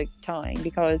both like tying,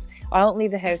 because I don't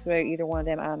leave the house without either one of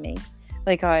them on me.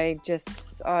 Like, and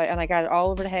I got it all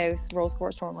over the house, rose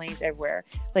quartz, tourmalines everywhere.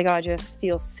 Like, I just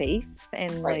feel safe,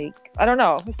 and like, I don't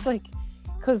know, it's like,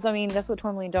 because I mean, that's what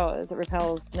tourmaline does, it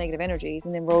repels negative energies,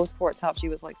 and then rose quartz helps you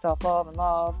with like self-love and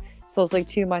love. So it's like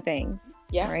two of my things.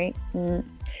 Yeah. Right.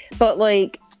 But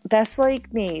like, that's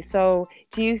like me. So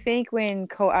do you think when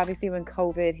obviously when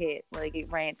COVID hit, like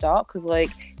it ramped up? Because like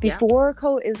before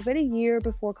COVID, it was about a year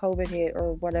before COVID hit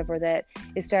or whatever, that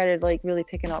it started like really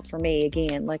picking up for me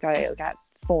again. Like, I got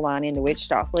full on into witch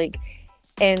stuff, like,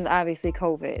 and obviously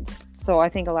COVID. So I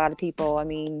think a lot of people, I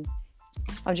mean,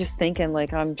 I'm just thinking,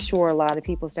 like, I'm sure a lot of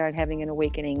people started having an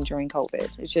awakening during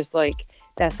COVID. It's just like,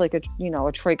 that's like a,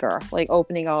 a trigger, like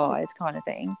opening eyes kind of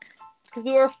thing. Because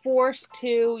we were forced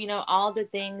to, all the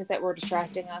things that were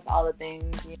distracting us, all the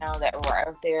things, that were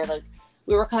out there, like,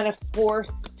 we were kind of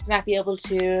forced to not be able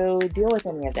to deal with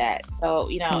any of that. So,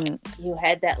 you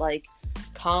had that, like,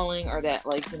 calling, or that,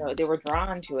 like, they were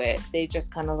drawn to it. They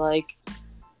just kind of, like,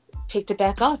 picked it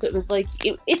back up. It was like,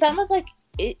 it's almost like,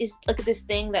 it's like this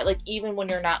thing that, like, even when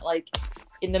you're not, like,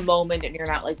 in the moment and you're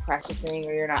not, like, practicing,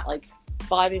 or you're not, like,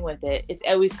 vibing with it, it's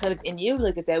always kind of in you,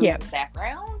 like, it's always in the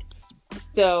background.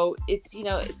 So it's,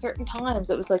 at certain times,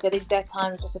 it was like, I think that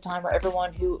time was just a time where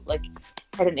everyone who, like,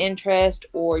 had an interest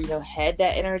or, had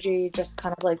that energy just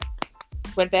kind of, like,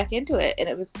 went back into it. And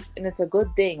it's a good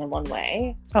thing in one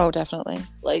way. Oh, definitely.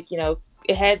 Like,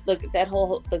 it had, like, that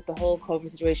whole, like, the whole COVID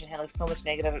situation had, like, so much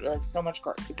negative, like, so much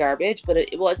garbage, but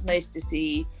it was nice to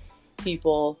see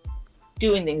people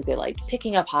doing things they liked,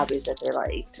 picking up hobbies that they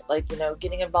liked, like,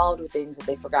 getting involved with things that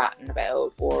they've forgotten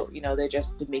about, or, they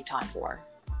just didn't make time for.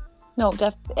 No,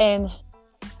 and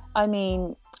I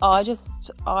mean, I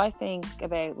think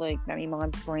about, like, I mean, my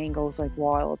brain goes, like,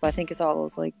 wild, but I think it's all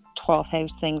those, like, 12th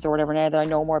house things or whatever, now that I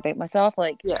know more about myself.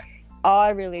 Like, I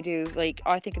really do, like,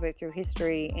 I think about through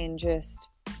history, and just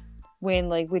when,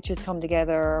 like, witches come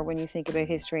together, when you think about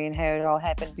history and how it all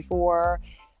happened before,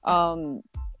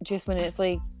 just when it's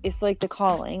like the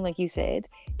calling, like you said,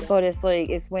 but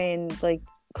it's when, like,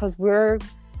 because we're,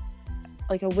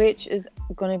 like, a witch is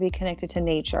going to be connected to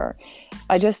nature.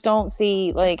 I just don't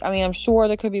see, like, I mean, I'm sure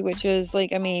there could be witches,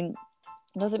 like, I mean,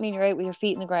 it doesn't mean you're out with your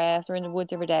feet in the grass or in the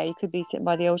woods every day. You could be sitting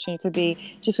by the ocean. You could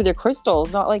be just with your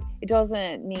crystals. Not like, it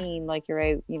doesn't mean like you're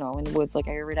out, in the woods like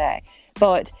every day.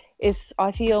 But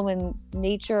I feel when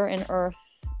nature and earth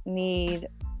need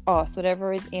us,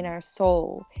 whatever is in our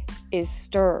soul is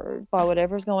stirred by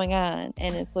whatever's going on.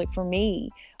 And it's like, for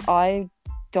me, I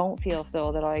don't feel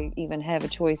still that I even have a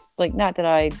choice. Like, not that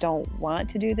I don't want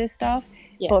to do this stuff,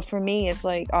 but for me, it's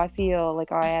like, I feel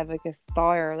like I have, like, a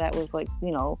fire that was, like,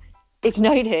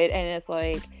 ignited, and it's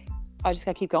like, I just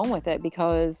gotta keep going with it,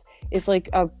 because it's like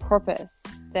a purpose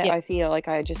that I feel like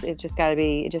it just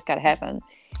gotta happen.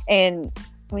 And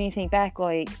when you think back,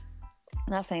 like,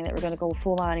 I'm not saying that we're gonna go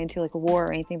full on into, like, a war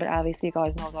or anything, but obviously you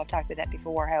guys know that I've talked about that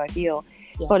before, how I feel.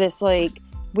 But it's like,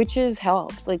 witches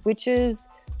helped. Like, witches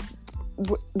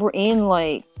were in,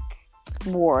 like,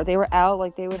 war. They were out,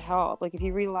 like, they would help. Like, if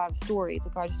you read a lot of stories,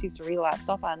 like, I just used to read a lot of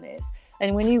stuff on this.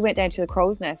 And when you went down to the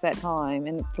Crow's Nest that time,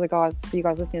 and for you guys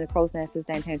listening, the Crow's Nest is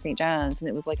downtown St. John's, and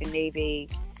it was like a Navy,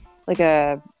 like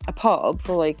a pub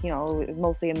for, like,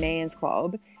 mostly a man's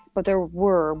club, but there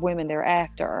were women there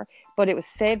after. But it was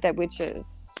said that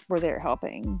witches were there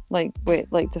helping, like, with,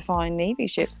 like, to find Navy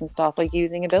ships and stuff, like,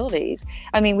 using abilities.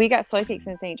 I mean, we got psychics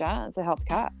in St. John's that helped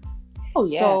cops. Oh,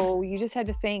 yeah. So you just had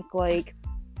to think, like,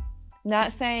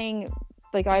 not saying,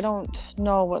 like, I don't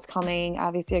know what's coming.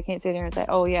 Obviously, I can't sit there and say,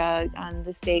 oh, yeah, on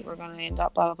this date, we're going to end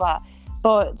up, blah, blah, blah.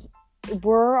 But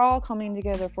we're all coming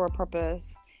together for a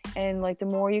purpose. And, like, the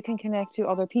more you can connect to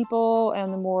other people, and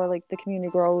the more, like, the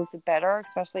community grows, the better,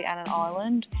 especially on an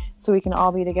island. So we can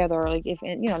all be together, like, if,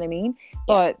 you know what I mean? Yeah.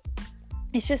 But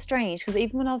it's just strange, because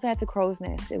even when I was at the Crow's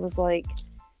Nest, it was like,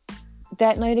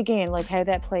 that night again, like, how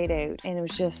that played out, and it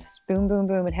was just boom, boom,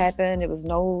 boom, it happened. It was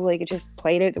it just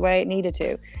played out the way it needed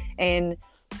to. And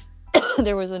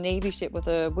there was a Navy ship with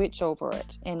a witch over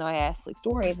it, and I asked, like,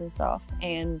 stories and stuff,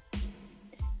 and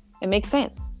it makes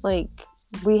sense. Like,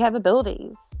 we have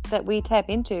abilities that we tap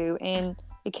into, and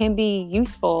it can be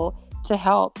useful to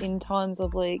help in times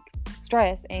of, like,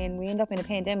 stress, and we end up in a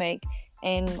pandemic,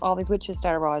 and all these witches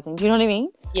start arising. Do you know what I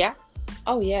mean? Yeah.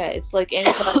 Oh yeah, it's like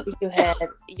anytime you had.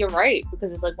 You're right,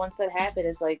 because it's like, once that happened,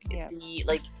 it's like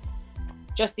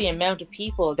just the amount of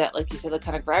people that, like you said, like,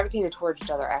 kind of gravitated towards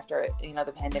each other after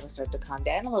the pandemic started to calm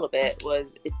down a little bit.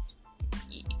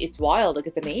 It's wild, like,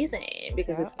 it's amazing,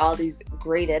 because it's all these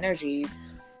great energies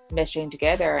meshing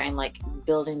together and like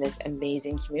building this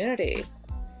amazing community.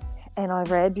 And I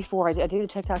read before I did a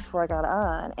TikTok before I got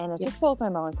on, and it Yeah. just blows my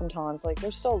mind sometimes. Like,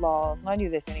 there's still laws, and I knew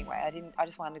this anyway. I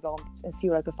just wanted to go and see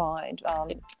what I could find.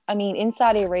 I mean, in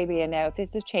Saudi Arabia now, if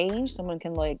this has changed, someone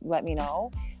can like let me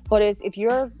know. But if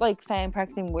you're like fan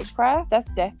practicing witchcraft, that's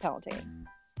death penalty.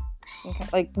 Okay,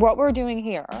 like what we're doing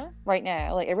here right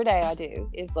now, like every day I do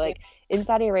is like in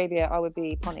Saudi Arabia, I would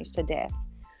be punished to death.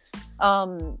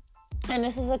 And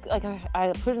this is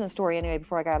I put it in the story anyway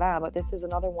before I got on, but this is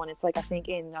another one. It's like, I think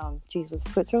in, was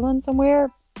Switzerland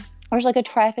somewhere. There's like a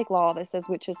traffic law that says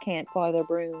witches can't fly their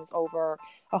brooms over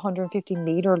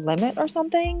 150-meter limit or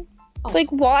something. Oh. Like,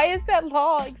 why does that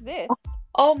law exist?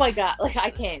 Oh my God. Like, I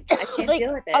can't like,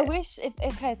 deal with it. I wish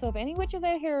so if any witches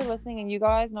out here are listening and you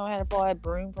guys know how to fly a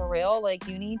broom for real, like,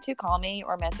 you need to call me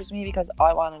or message me because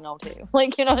I want to know too.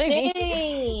 Like, you know what I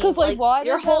mean? Because like, why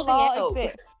does that law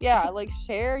exist? Yeah, like,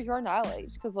 share your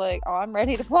knowledge because like, I'm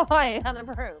ready to fly on a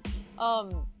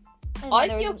broom.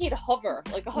 I'd be okay to hover,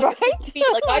 like 100 feet.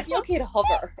 Like, I'd be okay to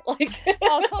hover. Like,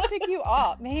 I'll come pick you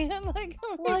up, man. Like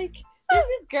this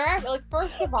is garbage. Like,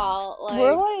 first of all, like,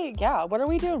 we're like, yeah, what are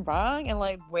we doing wrong? And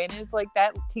like, when is like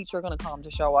that teacher gonna come to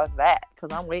show us that?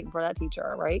 Because I'm waiting for that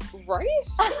teacher, right?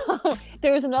 Right.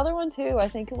 There was another one too. I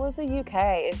think it was the UK.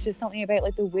 It's just something about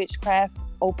like the witchcraft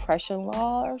oppression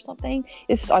law or something.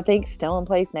 It's, I think, still in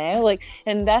place now. Like,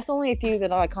 and that's only a few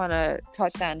that I kind of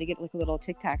touched on to get like a little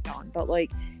tic-tac on. But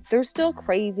like, there's still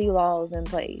crazy laws in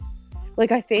place.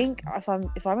 Like, I think if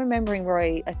I'm remembering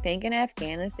right, I think in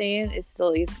Afghanistan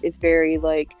it's very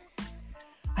like,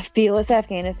 I feel it's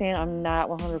Afghanistan. I'm not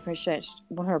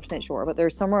 100% sure, but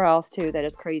there's somewhere else too that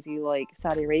is crazy. Like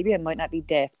Saudi Arabia. It might not be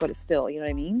death, but it's still, you know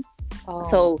what I mean? Oh.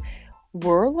 So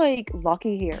we're like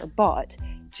lucky here, but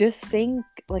just think,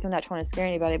 like, I'm not trying to scare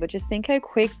anybody, but just think how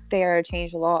quick they are to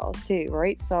change the laws too,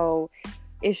 right? So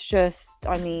it's just,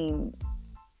 I mean,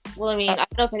 I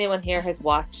don't know if anyone here has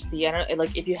watched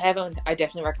like, if you haven't, I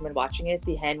definitely recommend watching it,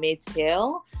 The Handmaid's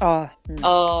Tale.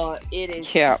 It is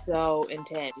so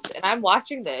intense. And I'm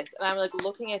watching this and I'm like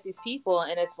looking at these people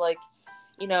and it's like,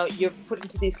 you know, you're put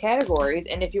into these categories,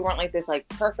 and if you weren't like this like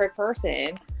perfect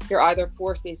person, you're either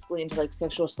forced basically into like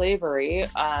sexual slavery,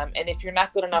 and if you're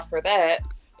not good enough for that,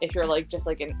 if you're like just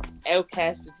like an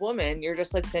outcasted woman, you're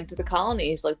just like sent to the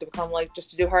colonies, like to become like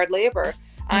just to do hard labor.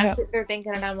 And I'm sitting there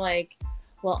thinking, and I'm like,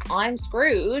 well, I'm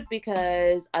screwed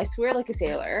because I swear like a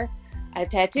sailor. I have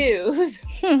tattoos.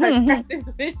 I practice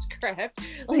witchcraft.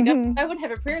 Like, I would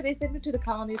have a prayer. They send me to the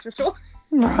colonies for sure.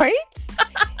 Right?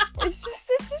 It's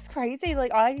just crazy.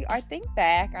 Like, I think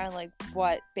back on like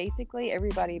what basically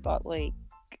everybody but like,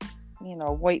 you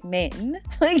know, white men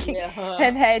like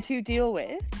have had to deal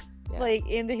with. Yeah. Like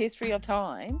in the history of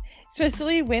time,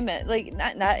 especially women, like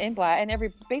not in Black,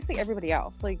 and basically everybody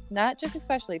else, like not just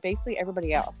especially, basically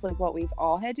everybody else, like what we've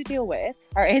all had to deal with,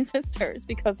 our ancestors,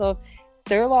 because of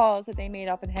their laws that they made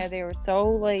up and how they were so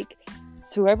like,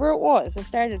 whoever it was that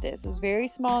started this was very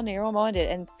small, narrow-minded,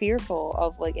 and fearful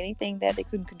of like anything that they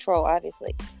couldn't control.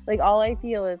 Obviously, like all I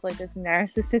feel is like this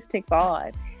narcissistic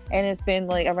vibe. And it's been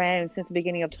like around since the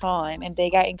beginning of time, and they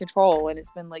got in control, and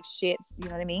it's been like shit. You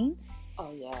know what I mean?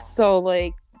 Oh yeah. So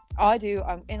like I do,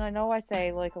 and I know I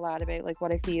say like a lot about like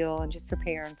what I feel and just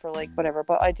preparing for like whatever,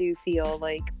 but I do feel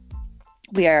like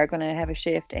we are going to have a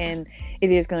shift, and it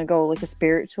is going to go like a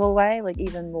spiritual way, like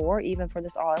even more, even for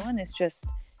this island. It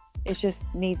just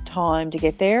needs time to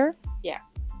get there. Yeah.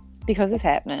 Because it's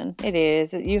happening. It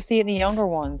is. You see it in the younger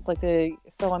ones, like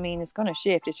so I mean, it's going to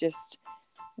shift. It's just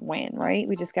when, right?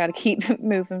 We just got to keep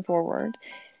moving forward.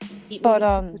 But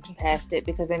pushing past it,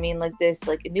 because I mean, like this,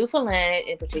 like Newfoundland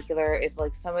in particular is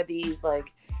like some of these,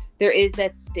 like there is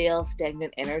that stale,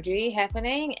 stagnant energy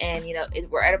happening, and you know,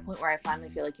 we're at a point where I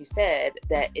finally feel, like you said,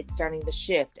 that it's starting to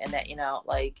shift, and that, you know,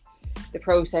 like the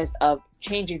process of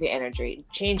changing the energy,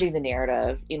 changing the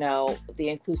narrative, you know,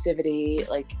 the inclusivity,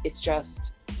 like it's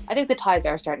just, I think the tides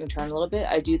are starting to turn a little bit.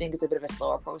 I do think it's a bit of a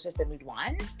slower process than we'd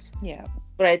want. Yeah.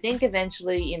 But I think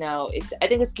eventually, you know, I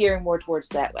think it's gearing more towards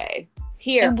that way.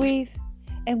 Here.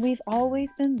 And we've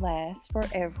always been last for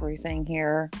everything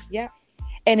here. Yeah.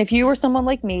 And if you were someone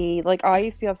like me, like I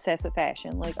used to be obsessed with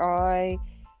fashion. Like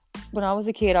when I was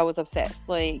a kid, I was obsessed.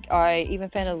 Like I even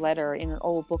found a letter in an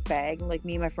old book bag. Like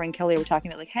me and my friend Kelly were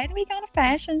talking about like, how do we go to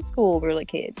fashion school? We were like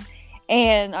kids.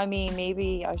 And I mean,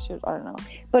 maybe I don't know.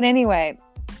 But anyway,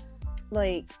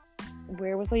 like,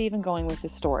 where was I even going with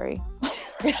this story?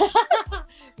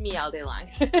 Me all day long.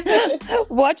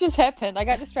 What just happened? I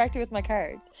got distracted with my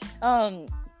cards. The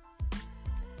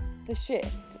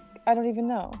shift. I don't even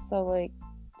know. So like,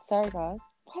 sorry guys.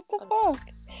 What the fuck?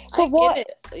 But what? Get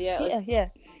it. Yeah. Yeah.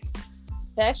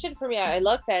 fashion for me, I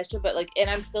love fashion, but like, and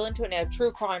I'm still into it now.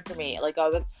 True crime for me, like I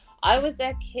was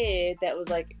that kid that was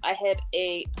like, I had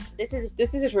a, this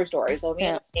is a true story. So me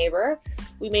and my neighbor,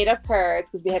 we made up cards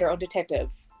because we had our own detective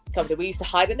company. We used to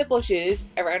hide in the bushes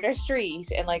around our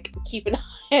street and like keep an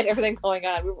eye on everything going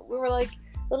on. We were like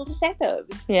little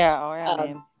detectives. Yeah, oh yeah,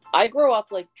 man. I grew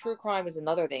up like true crime is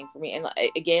another thing for me, and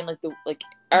again, like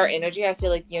our energy. I feel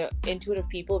like, you know, intuitive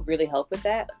people really help with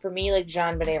that. For me, like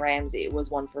JonBenet Ramsey was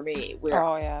one for me. Where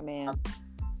oh yeah, man.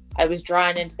 I was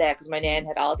drawn into that because my nan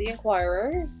had all the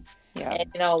Inquirers. Yeah. And,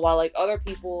 you know, while like other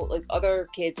people, like other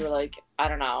kids were like, I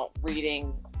don't know,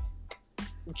 reading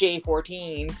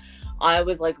J14, I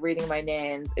was like reading my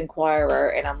nan's Inquirer,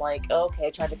 and I'm like,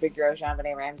 okay, trying to figure out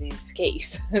JonBenet Ramsey's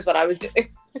case is what I was doing.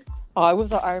 I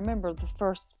remember what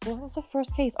was the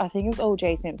first case? I think it was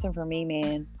O.J. Simpson for me,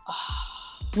 man.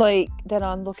 Like, that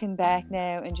I'm looking back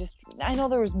now and just, I know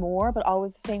there was more, but I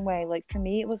was the same way. Like, for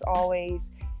me, it was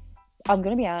always, I'm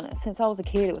gonna be honest, since I was a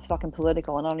kid, it was fucking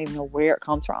political, and I don't even know where it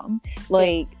comes from.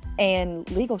 Like, and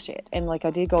legal shit. And, like, I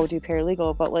did go do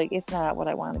paralegal, but, like, it's not what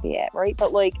I want to be at, right?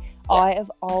 But, like, I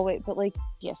have always, but, like,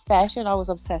 yes, fashion I was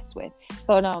obsessed with.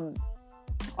 But,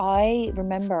 I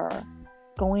remember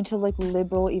going to like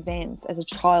liberal events as a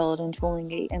child in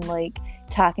Twillingate and like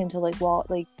talking to like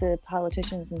the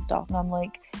politicians and stuff, and I'm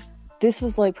like, this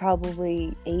was like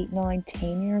probably 8, 9,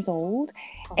 10 years old,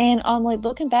 and I'm like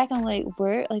looking back, I'm like,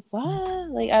 where, like,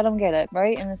 what, like, I don't get it,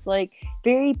 right? And it's like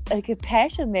very like a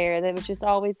passion there that was just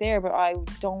always there, but I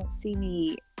don't see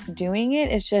me doing it.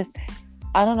 It's just,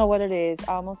 I don't know what it is,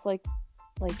 almost like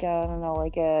I don't know,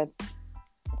 like a,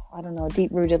 I don't know, deep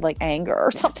rooted like anger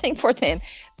or something for them.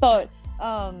 But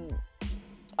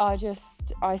I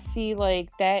see like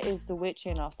that is the witch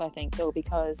in us, I think, though,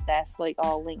 because that's like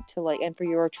all linked to like, and for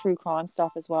your true crime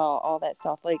stuff as well, all that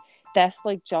stuff, like that's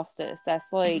like justice,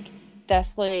 that's like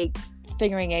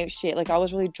figuring out shit. Like I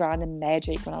was really drawn to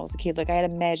magic when I was a kid, like I had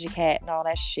a magic hat and all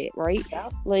that shit, right? Yeah.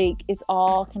 Like it's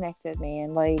all connected,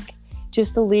 man. Like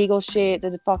just the legal shit,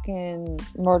 the fucking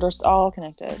murders, all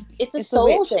connected. It's a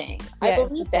soul thing. Yeah, I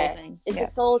believe that. It's a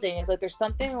soul thing. It's like there's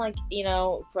something like, you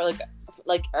know, for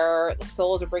like our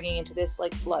souls are bringing into this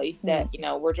like life that, you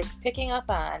know, we're just picking up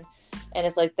on, and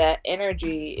it's like that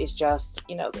energy is just,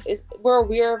 you know, we're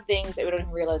aware of things that we don't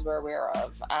even realize we're aware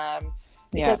of.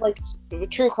 Because like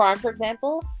true crime, for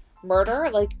example, murder,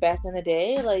 like back in the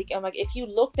day, like I'm like, if you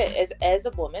looked at as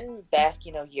a woman back,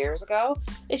 you know, years ago,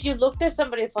 if you looked at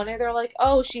somebody funny, they're like,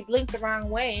 oh, she blinked the wrong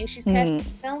way, she's casting a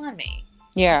spell on me.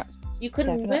 Yeah, you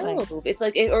couldn't move. It's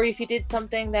like, or if you did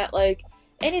something that like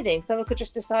anything, someone could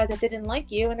just decide that they didn't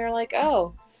like you, and they're like,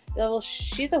 oh, well,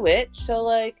 she's a witch, so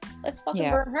like let's fucking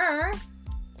burn her.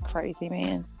 It's crazy,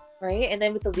 man. Right? And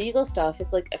then with the legal stuff,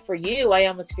 it's like, for you, I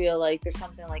almost feel like there's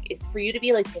something like, it's for you to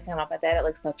be like picking up at that at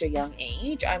like such a young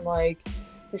age. I'm like,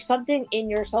 there's something in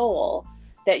your soul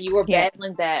that you were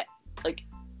battling that like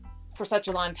for such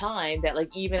a long time, that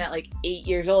like even at like 8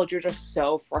 years old, you're just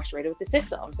so frustrated with the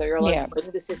system. So you're like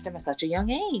putting the system at such a young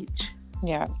age.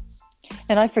 Yeah.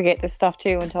 And I forget this stuff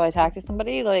too until I talk to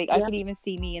somebody. Like I can even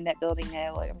see me in that building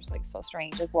now. Like I'm just like, so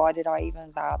strange. Like why did I even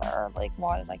bother? Like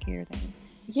why did I care then?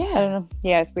 Yeah, I don't know.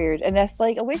 Yeah, it's weird. And that's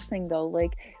like a witch thing though.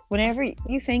 Like whenever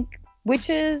you think,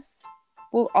 witches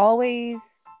will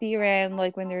always be around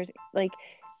like when there's like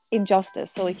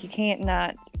injustice. So like you can't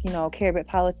not, you know, care about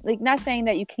politics. Like not saying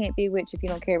that you can't be a witch if you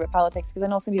don't care about politics, because I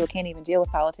know some people can't even deal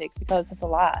with politics because it's a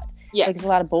lot. Yeah, like it's a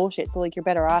lot of bullshit. So like you're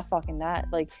better off fucking that.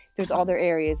 Like there's other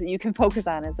areas that you can focus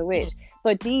on as a witch.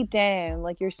 But deep down,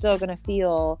 like you're still gonna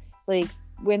feel like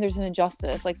when there's an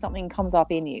injustice, like something comes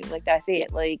up in you, like that's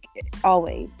it, like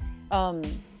always.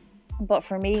 But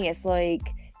for me, it's like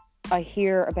I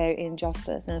hear about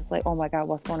injustice and it's like, oh my god,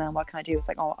 what's going on, what can I do? It's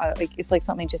like, it's like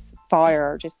something just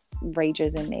fire just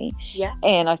rages in me. Yeah.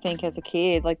 And I think as a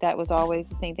kid, like that was always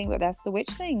the same thing, but that's the witch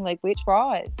thing, like witch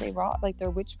raws, like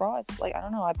they're witch raws. Like I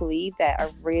don't know, I believe that,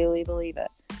 I really believe it.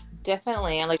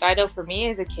 Definitely. And like I know for me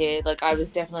as a kid, like I was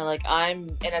definitely like,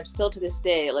 I'm still to this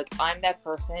day, like I'm that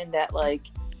person that like,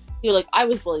 you know, like I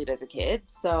was bullied as a kid,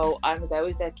 so I was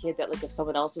always that kid that like if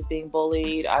someone else was being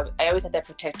bullied, I always had that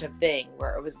protective thing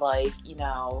where it was like, you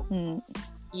know,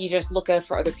 you just look out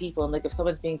for other people, and like if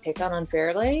someone's being picked on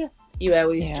unfairly, you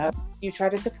always you try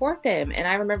to support them. And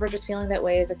I remember just feeling that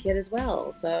way as a kid as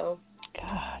well. So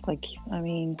god, like I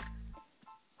mean,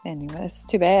 anyway, it's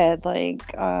too bad. Like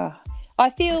I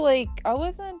feel like I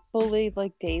wasn't bullied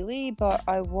like daily, but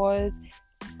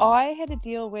I had to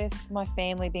deal with my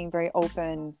family being very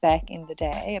open back in the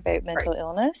day about mental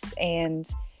illness, and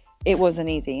it wasn't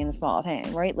easy in a small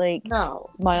town, right? Like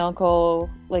my uncle,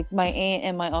 like my aunt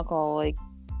and my uncle, like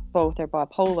both are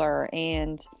bipolar,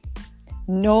 and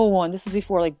no one. This is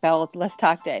before like Bell Let's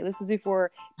Talk Day. This is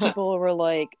before people were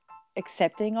like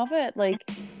accepting of it. Like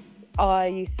I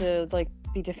used to like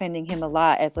be defending him a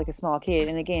lot as like a small kid,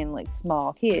 and again like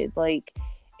small kid, like,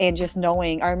 and just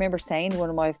knowing, I remember saying to one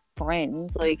of my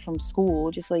friends like from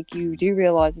school, just like, you do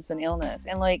realize it's an illness,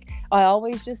 and like I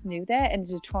always just knew that, and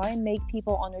to try and make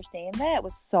people understand that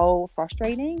was so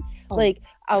frustrating. Like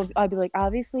I'd be like,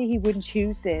 obviously he wouldn't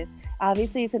choose this,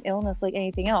 obviously it's an illness like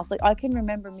anything else. Like I can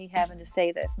remember me having to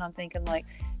say this, and I'm thinking like,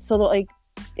 so that, like,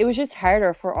 it was just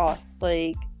harder for us,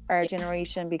 like our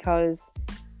generation, because,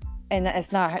 and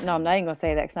it's not, no, I'm not even gonna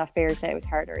say that, it's not fair to say it was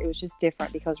harder. It was just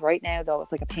different because right now though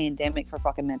it's like a pandemic for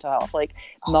fucking mental health. Like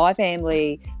my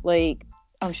family, like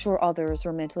I'm sure others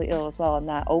were mentally ill as well. I'm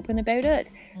not open about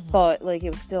it, but like it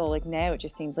was still like, now it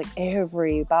just seems like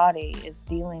everybody is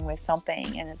dealing with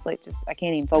something, and it's like, just I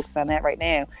can't even focus on that right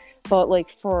now. But like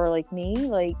for like me,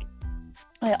 like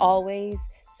I always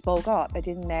spoke up. It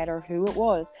didn't matter who it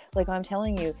was. Like I'm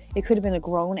telling you, it could have been a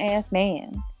grown ass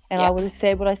man, and I would have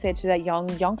said what I said to that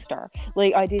youngster.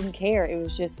 Like I didn't care. It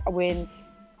was just when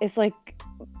it's like,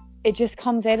 it just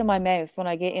comes out of my mouth when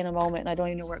I get in a moment, and I don't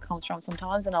even know where it comes from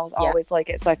sometimes. And I was always like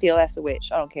it, so I feel that's a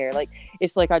witch. I don't care. Like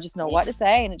it's like I just know what to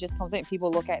say, and it just comes out. And people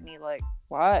look at me like,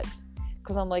 what?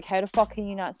 Because I'm like, how the fuck can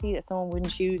you not see that someone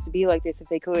wouldn't choose to be like this if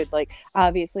they could? Like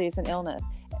obviously it's an illness,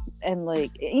 and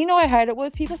like, you know how hard it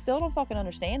was. People still don't fucking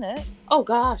understand it. Oh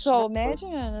gosh. So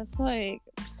imagine, it's like,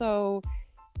 so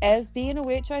as being a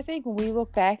witch, I think when we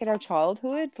look back at our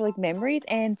childhood for like memories,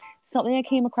 and something I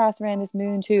came across around this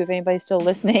moon too, if anybody's still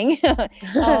listening,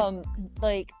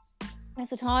 like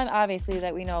it's a time obviously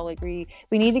that we know, like we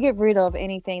need to get rid of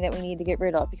anything that we need to get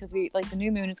rid of, because we, like, the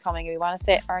new moon is coming and we want to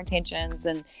set our intentions,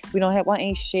 and we don't want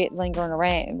any shit lingering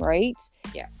around, right?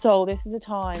 Yeah. So this is a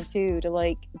time too to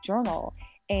like journal,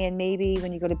 and maybe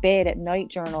when you go to bed at night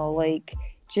journal, like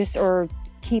just, or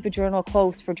keep a journal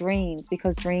close for dreams,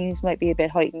 because dreams might be a bit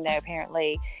heightened now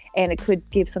apparently, and it could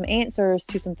give some answers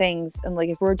to some things. And like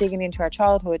if we're digging into our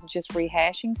childhood and just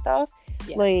rehashing stuff,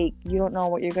 like you don't know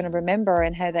what you're going to remember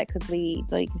and how that could lead,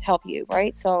 like help you,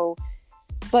 right? So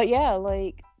but yeah,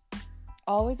 like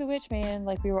always a witch, man.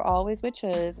 Like we were always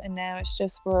witches, and now it's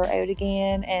just we're out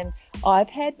again. And I've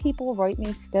had people write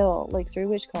me still, like through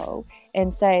WitchCo,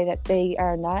 and say that they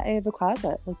are not out of the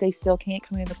closet, like they still can't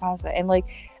come out of the closet. And like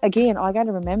again, I got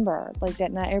to remember like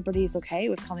that not everybody's okay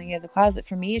with coming out of the closet.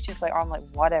 For me, it's just like, I'm like,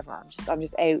 whatever, I'm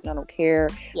just out and I don't care.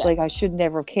 Like I should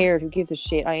never have cared. Who gives a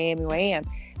shit? I am who I am.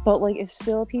 But like it's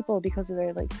still people, because of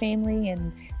their like family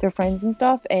and their friends and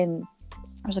stuff. And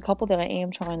there's a couple that I am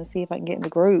trying to see if I can get in the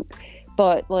group,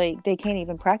 but like they can't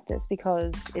even practice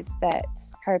because it's that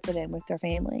hard for them with their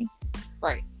family.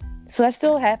 Right. So that's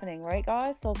still happening, right,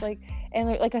 guys? So it's like, and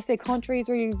like I say, countries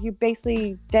where you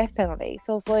basically death penalty.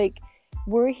 So it's like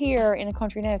we're here in a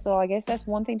country now. So I guess that's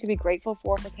one thing to be grateful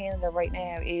for Canada right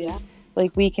now is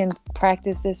like we can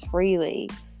practice this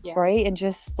freely, right? And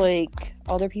just like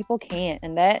other people can't,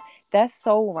 and that's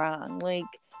so wrong. Like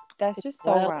that's just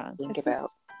so wrong. Think about.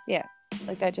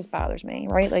 Like that just bothers me,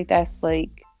 right? Like that's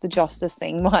like the justice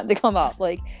thing wanting to come up.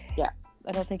 Like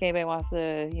I don't think anybody wants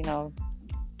to, you know,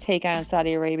 take on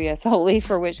Saudi Arabia solely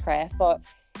for witchcraft, but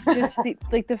just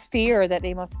the fear that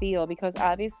they must feel, because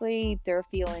obviously they're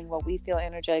feeling what we feel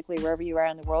energetically wherever you are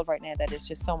in the world right now, that is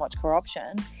just so much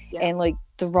corruption and like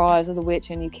the rise of the witch,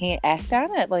 and you can't act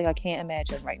on it. Like I can't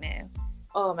imagine right now.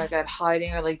 Oh my god,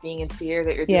 hiding or like being in fear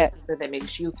that you're doing something that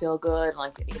makes you feel good, and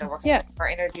like, you know, working for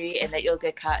energy, and that you'll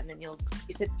get caught and then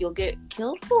you'll get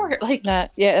killed for it. Like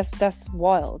that's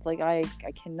wild. Like I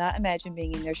cannot imagine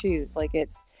being in their shoes. Like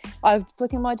I'm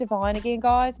flicking my divine again,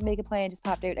 guys. Make a Plan just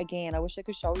popped out again. I wish I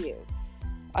could show you.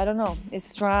 I don't know. It's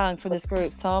strong for this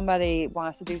group. Somebody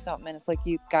wants to do something, and it's like,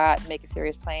 you got to make a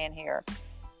serious plan here.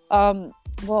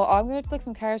 Well, I'm going to flick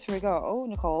some cards before we go,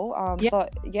 Nicole.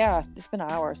 But yeah, it's been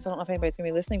hours, so I don't know if anybody's going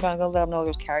to be listening, but I'm going to let them know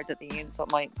there's cards at the end, so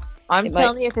I'm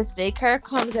telling you, if a snake card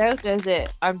comes out, that's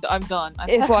it. I'm done.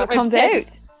 If what comes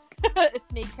out? A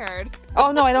snake card.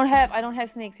 Oh no, I don't have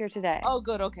snakes here today. Oh,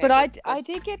 good, okay. But I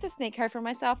did get the snake card for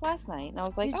myself last night, and I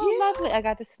was like, lovely. I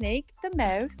got the snake, the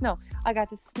mouse. No, I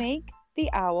got the snake, the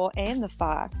owl, and the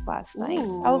fox last night.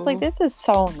 Ooh. I was like, this is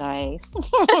so nice.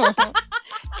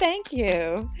 Thank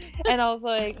you. And I was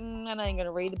like, I'm not even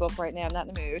gonna read the book right now. I'm not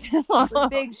in the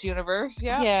mood. Thanks, universe.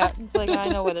 Yeah. It's like, I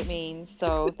know what it means,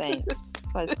 so thanks.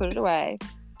 So I just put it away.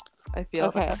 I feel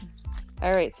okay. that.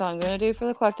 All right, so I'm gonna do for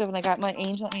the collective, and I got my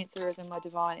angel answers and my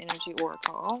divine energy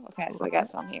oracle. Okay, so I got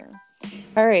some here.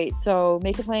 All right, so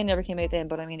Make a Plan never came out then,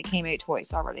 but I mean it came out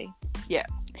twice already. Yeah.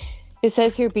 It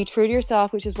says here, be true to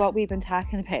yourself, which is what we've been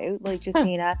talking about, like just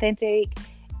being authentic.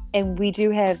 and we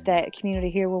do have that community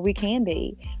here where we can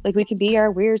be like, we can be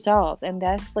our weird selves. And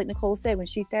that's like Nicole said, when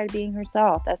she started being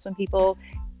herself, that's when people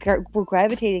were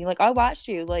gravitating. Like, I watched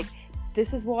you, like,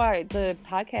 this is why the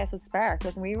podcast was sparked.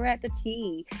 Like, when we were at the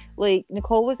tea, like,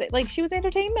 Nicole was like, she was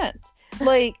entertainment.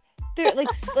 Like,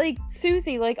 like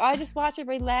Susie, like, I just watched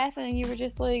everybody laughing, and you were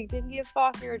just like, didn't give a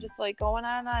fuck. You were just like going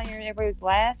on and everybody was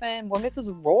laughing. Well, Miss was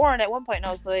roaring at one point, and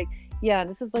I was like, yeah,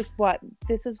 this is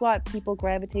what people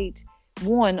gravitate.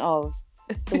 One of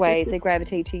the ways they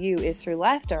gravitate to you is through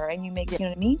laughter, and you make, you know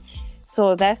what I mean?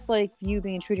 So that's like you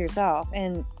being true to yourself.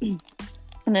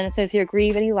 And then it says here,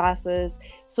 grieve any losses.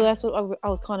 So that's what I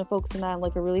was kind of focusing on.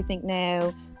 Like, I really think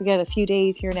now we got a few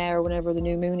days here now, or whenever the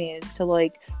new moon is, to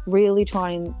like really try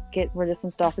and get rid of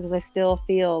some stuff, because I still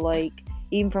feel like,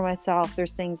 even for myself,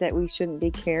 there's things that we shouldn't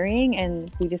be carrying,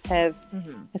 and we just have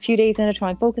a few days in to try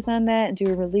and focus on that and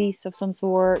do a release of some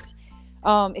sort.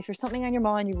 If there's something on your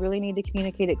mind, you really need to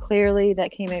communicate it clearly.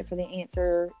 That came out for the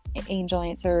angel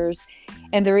answers.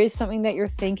 And there is something that you're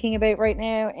thinking about right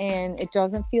now, and it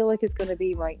doesn't feel like it's going to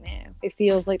be right now. It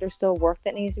feels like there's still work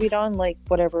that needs to be done, like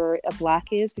whatever a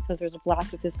black is, because there's a black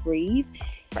with this grieve.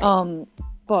 Right.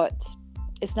 But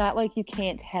it's not like you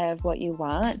can't have what you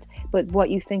want, but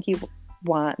what you think you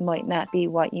want might not be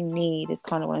what you need, is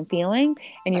kind of what I'm feeling.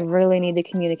 And you really need to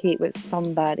communicate with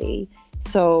somebody.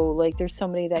 So, like, there's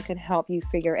somebody that could help you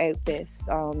figure out this,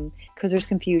 because there's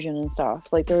confusion and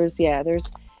stuff. Like,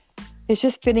 it's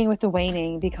just fitting with the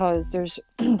waning, because there's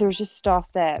just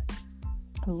stuff that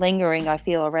lingering, I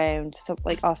feel, around, so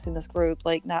like us in this group,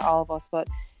 like not all of us, but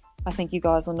I think you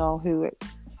guys will know who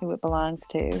it belongs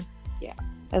to. Yeah.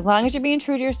 As long as you're being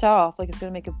true to yourself, like, it's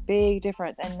going to make a big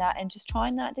difference, and just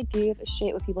try not to give a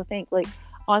shit what people think. Like,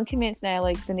 I'm convinced now,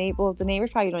 like, the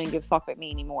neighbors probably don't even give a fuck about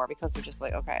me anymore, because they're just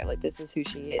like, okay, like, this is who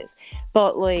she is.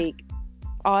 But, like,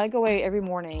 I go out every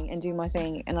morning and do my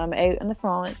thing, and I'm out in the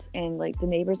front, and, like, the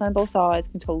neighbors on both sides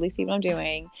can totally see what I'm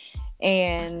doing.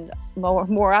 And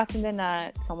more often than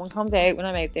not, someone comes out when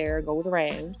I'm out there, goes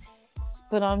around.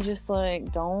 But I'm just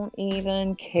like, don't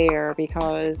even care,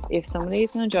 because if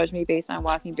somebody's going to judge me based on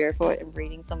walking barefoot and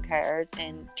reading some cards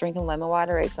and drinking lemon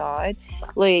water outside,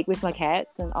 like, with my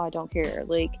cats, then I don't care.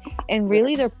 Like, and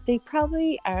really, they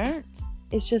probably aren't.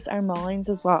 It's just our minds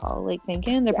as well. Like,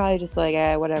 thinking, they're probably just like,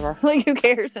 whatever. Like, who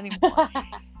cares anymore?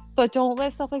 But don't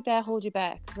let stuff like that hold you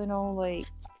back. Because I know, like,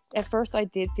 at first I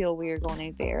did feel weird going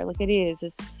out there. Like,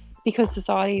 it's because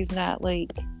society is not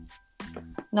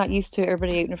used to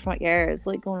everybody out in the front yards,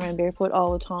 like, going around barefoot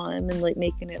all the time and, like,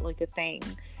 making it like a thing.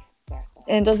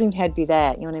 And it doesn't even have to be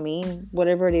that, you know what I mean?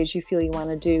 Whatever it is you feel you want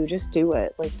to do, just do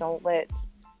it. Like, don't let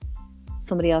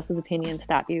somebody else's opinion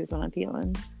stop you, is what I'm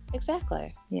feeling.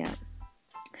 Exactly. Yeah.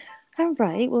 All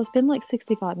right. Well, it's been like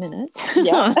 65 minutes.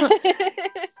 Yeah.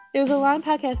 It was a long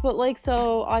podcast, but, like,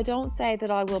 so I don't say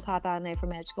that I will pop on there for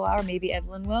Magical Hour. Maybe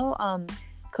Evelyn will,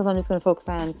 because I'm just going to focus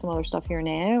on some other stuff here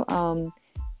now.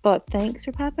 But thanks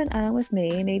for popping on with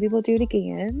me. Maybe we'll do it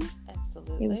again.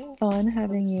 Absolutely. It was fun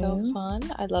having you. So fun.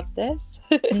 I love this.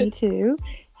 Me too.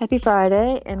 Happy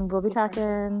Friday, and we'll be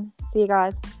talking. See you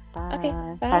guys. Bye. Okay.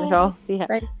 Bye. Time to go. See ya.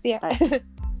 Right. See ya. Bye.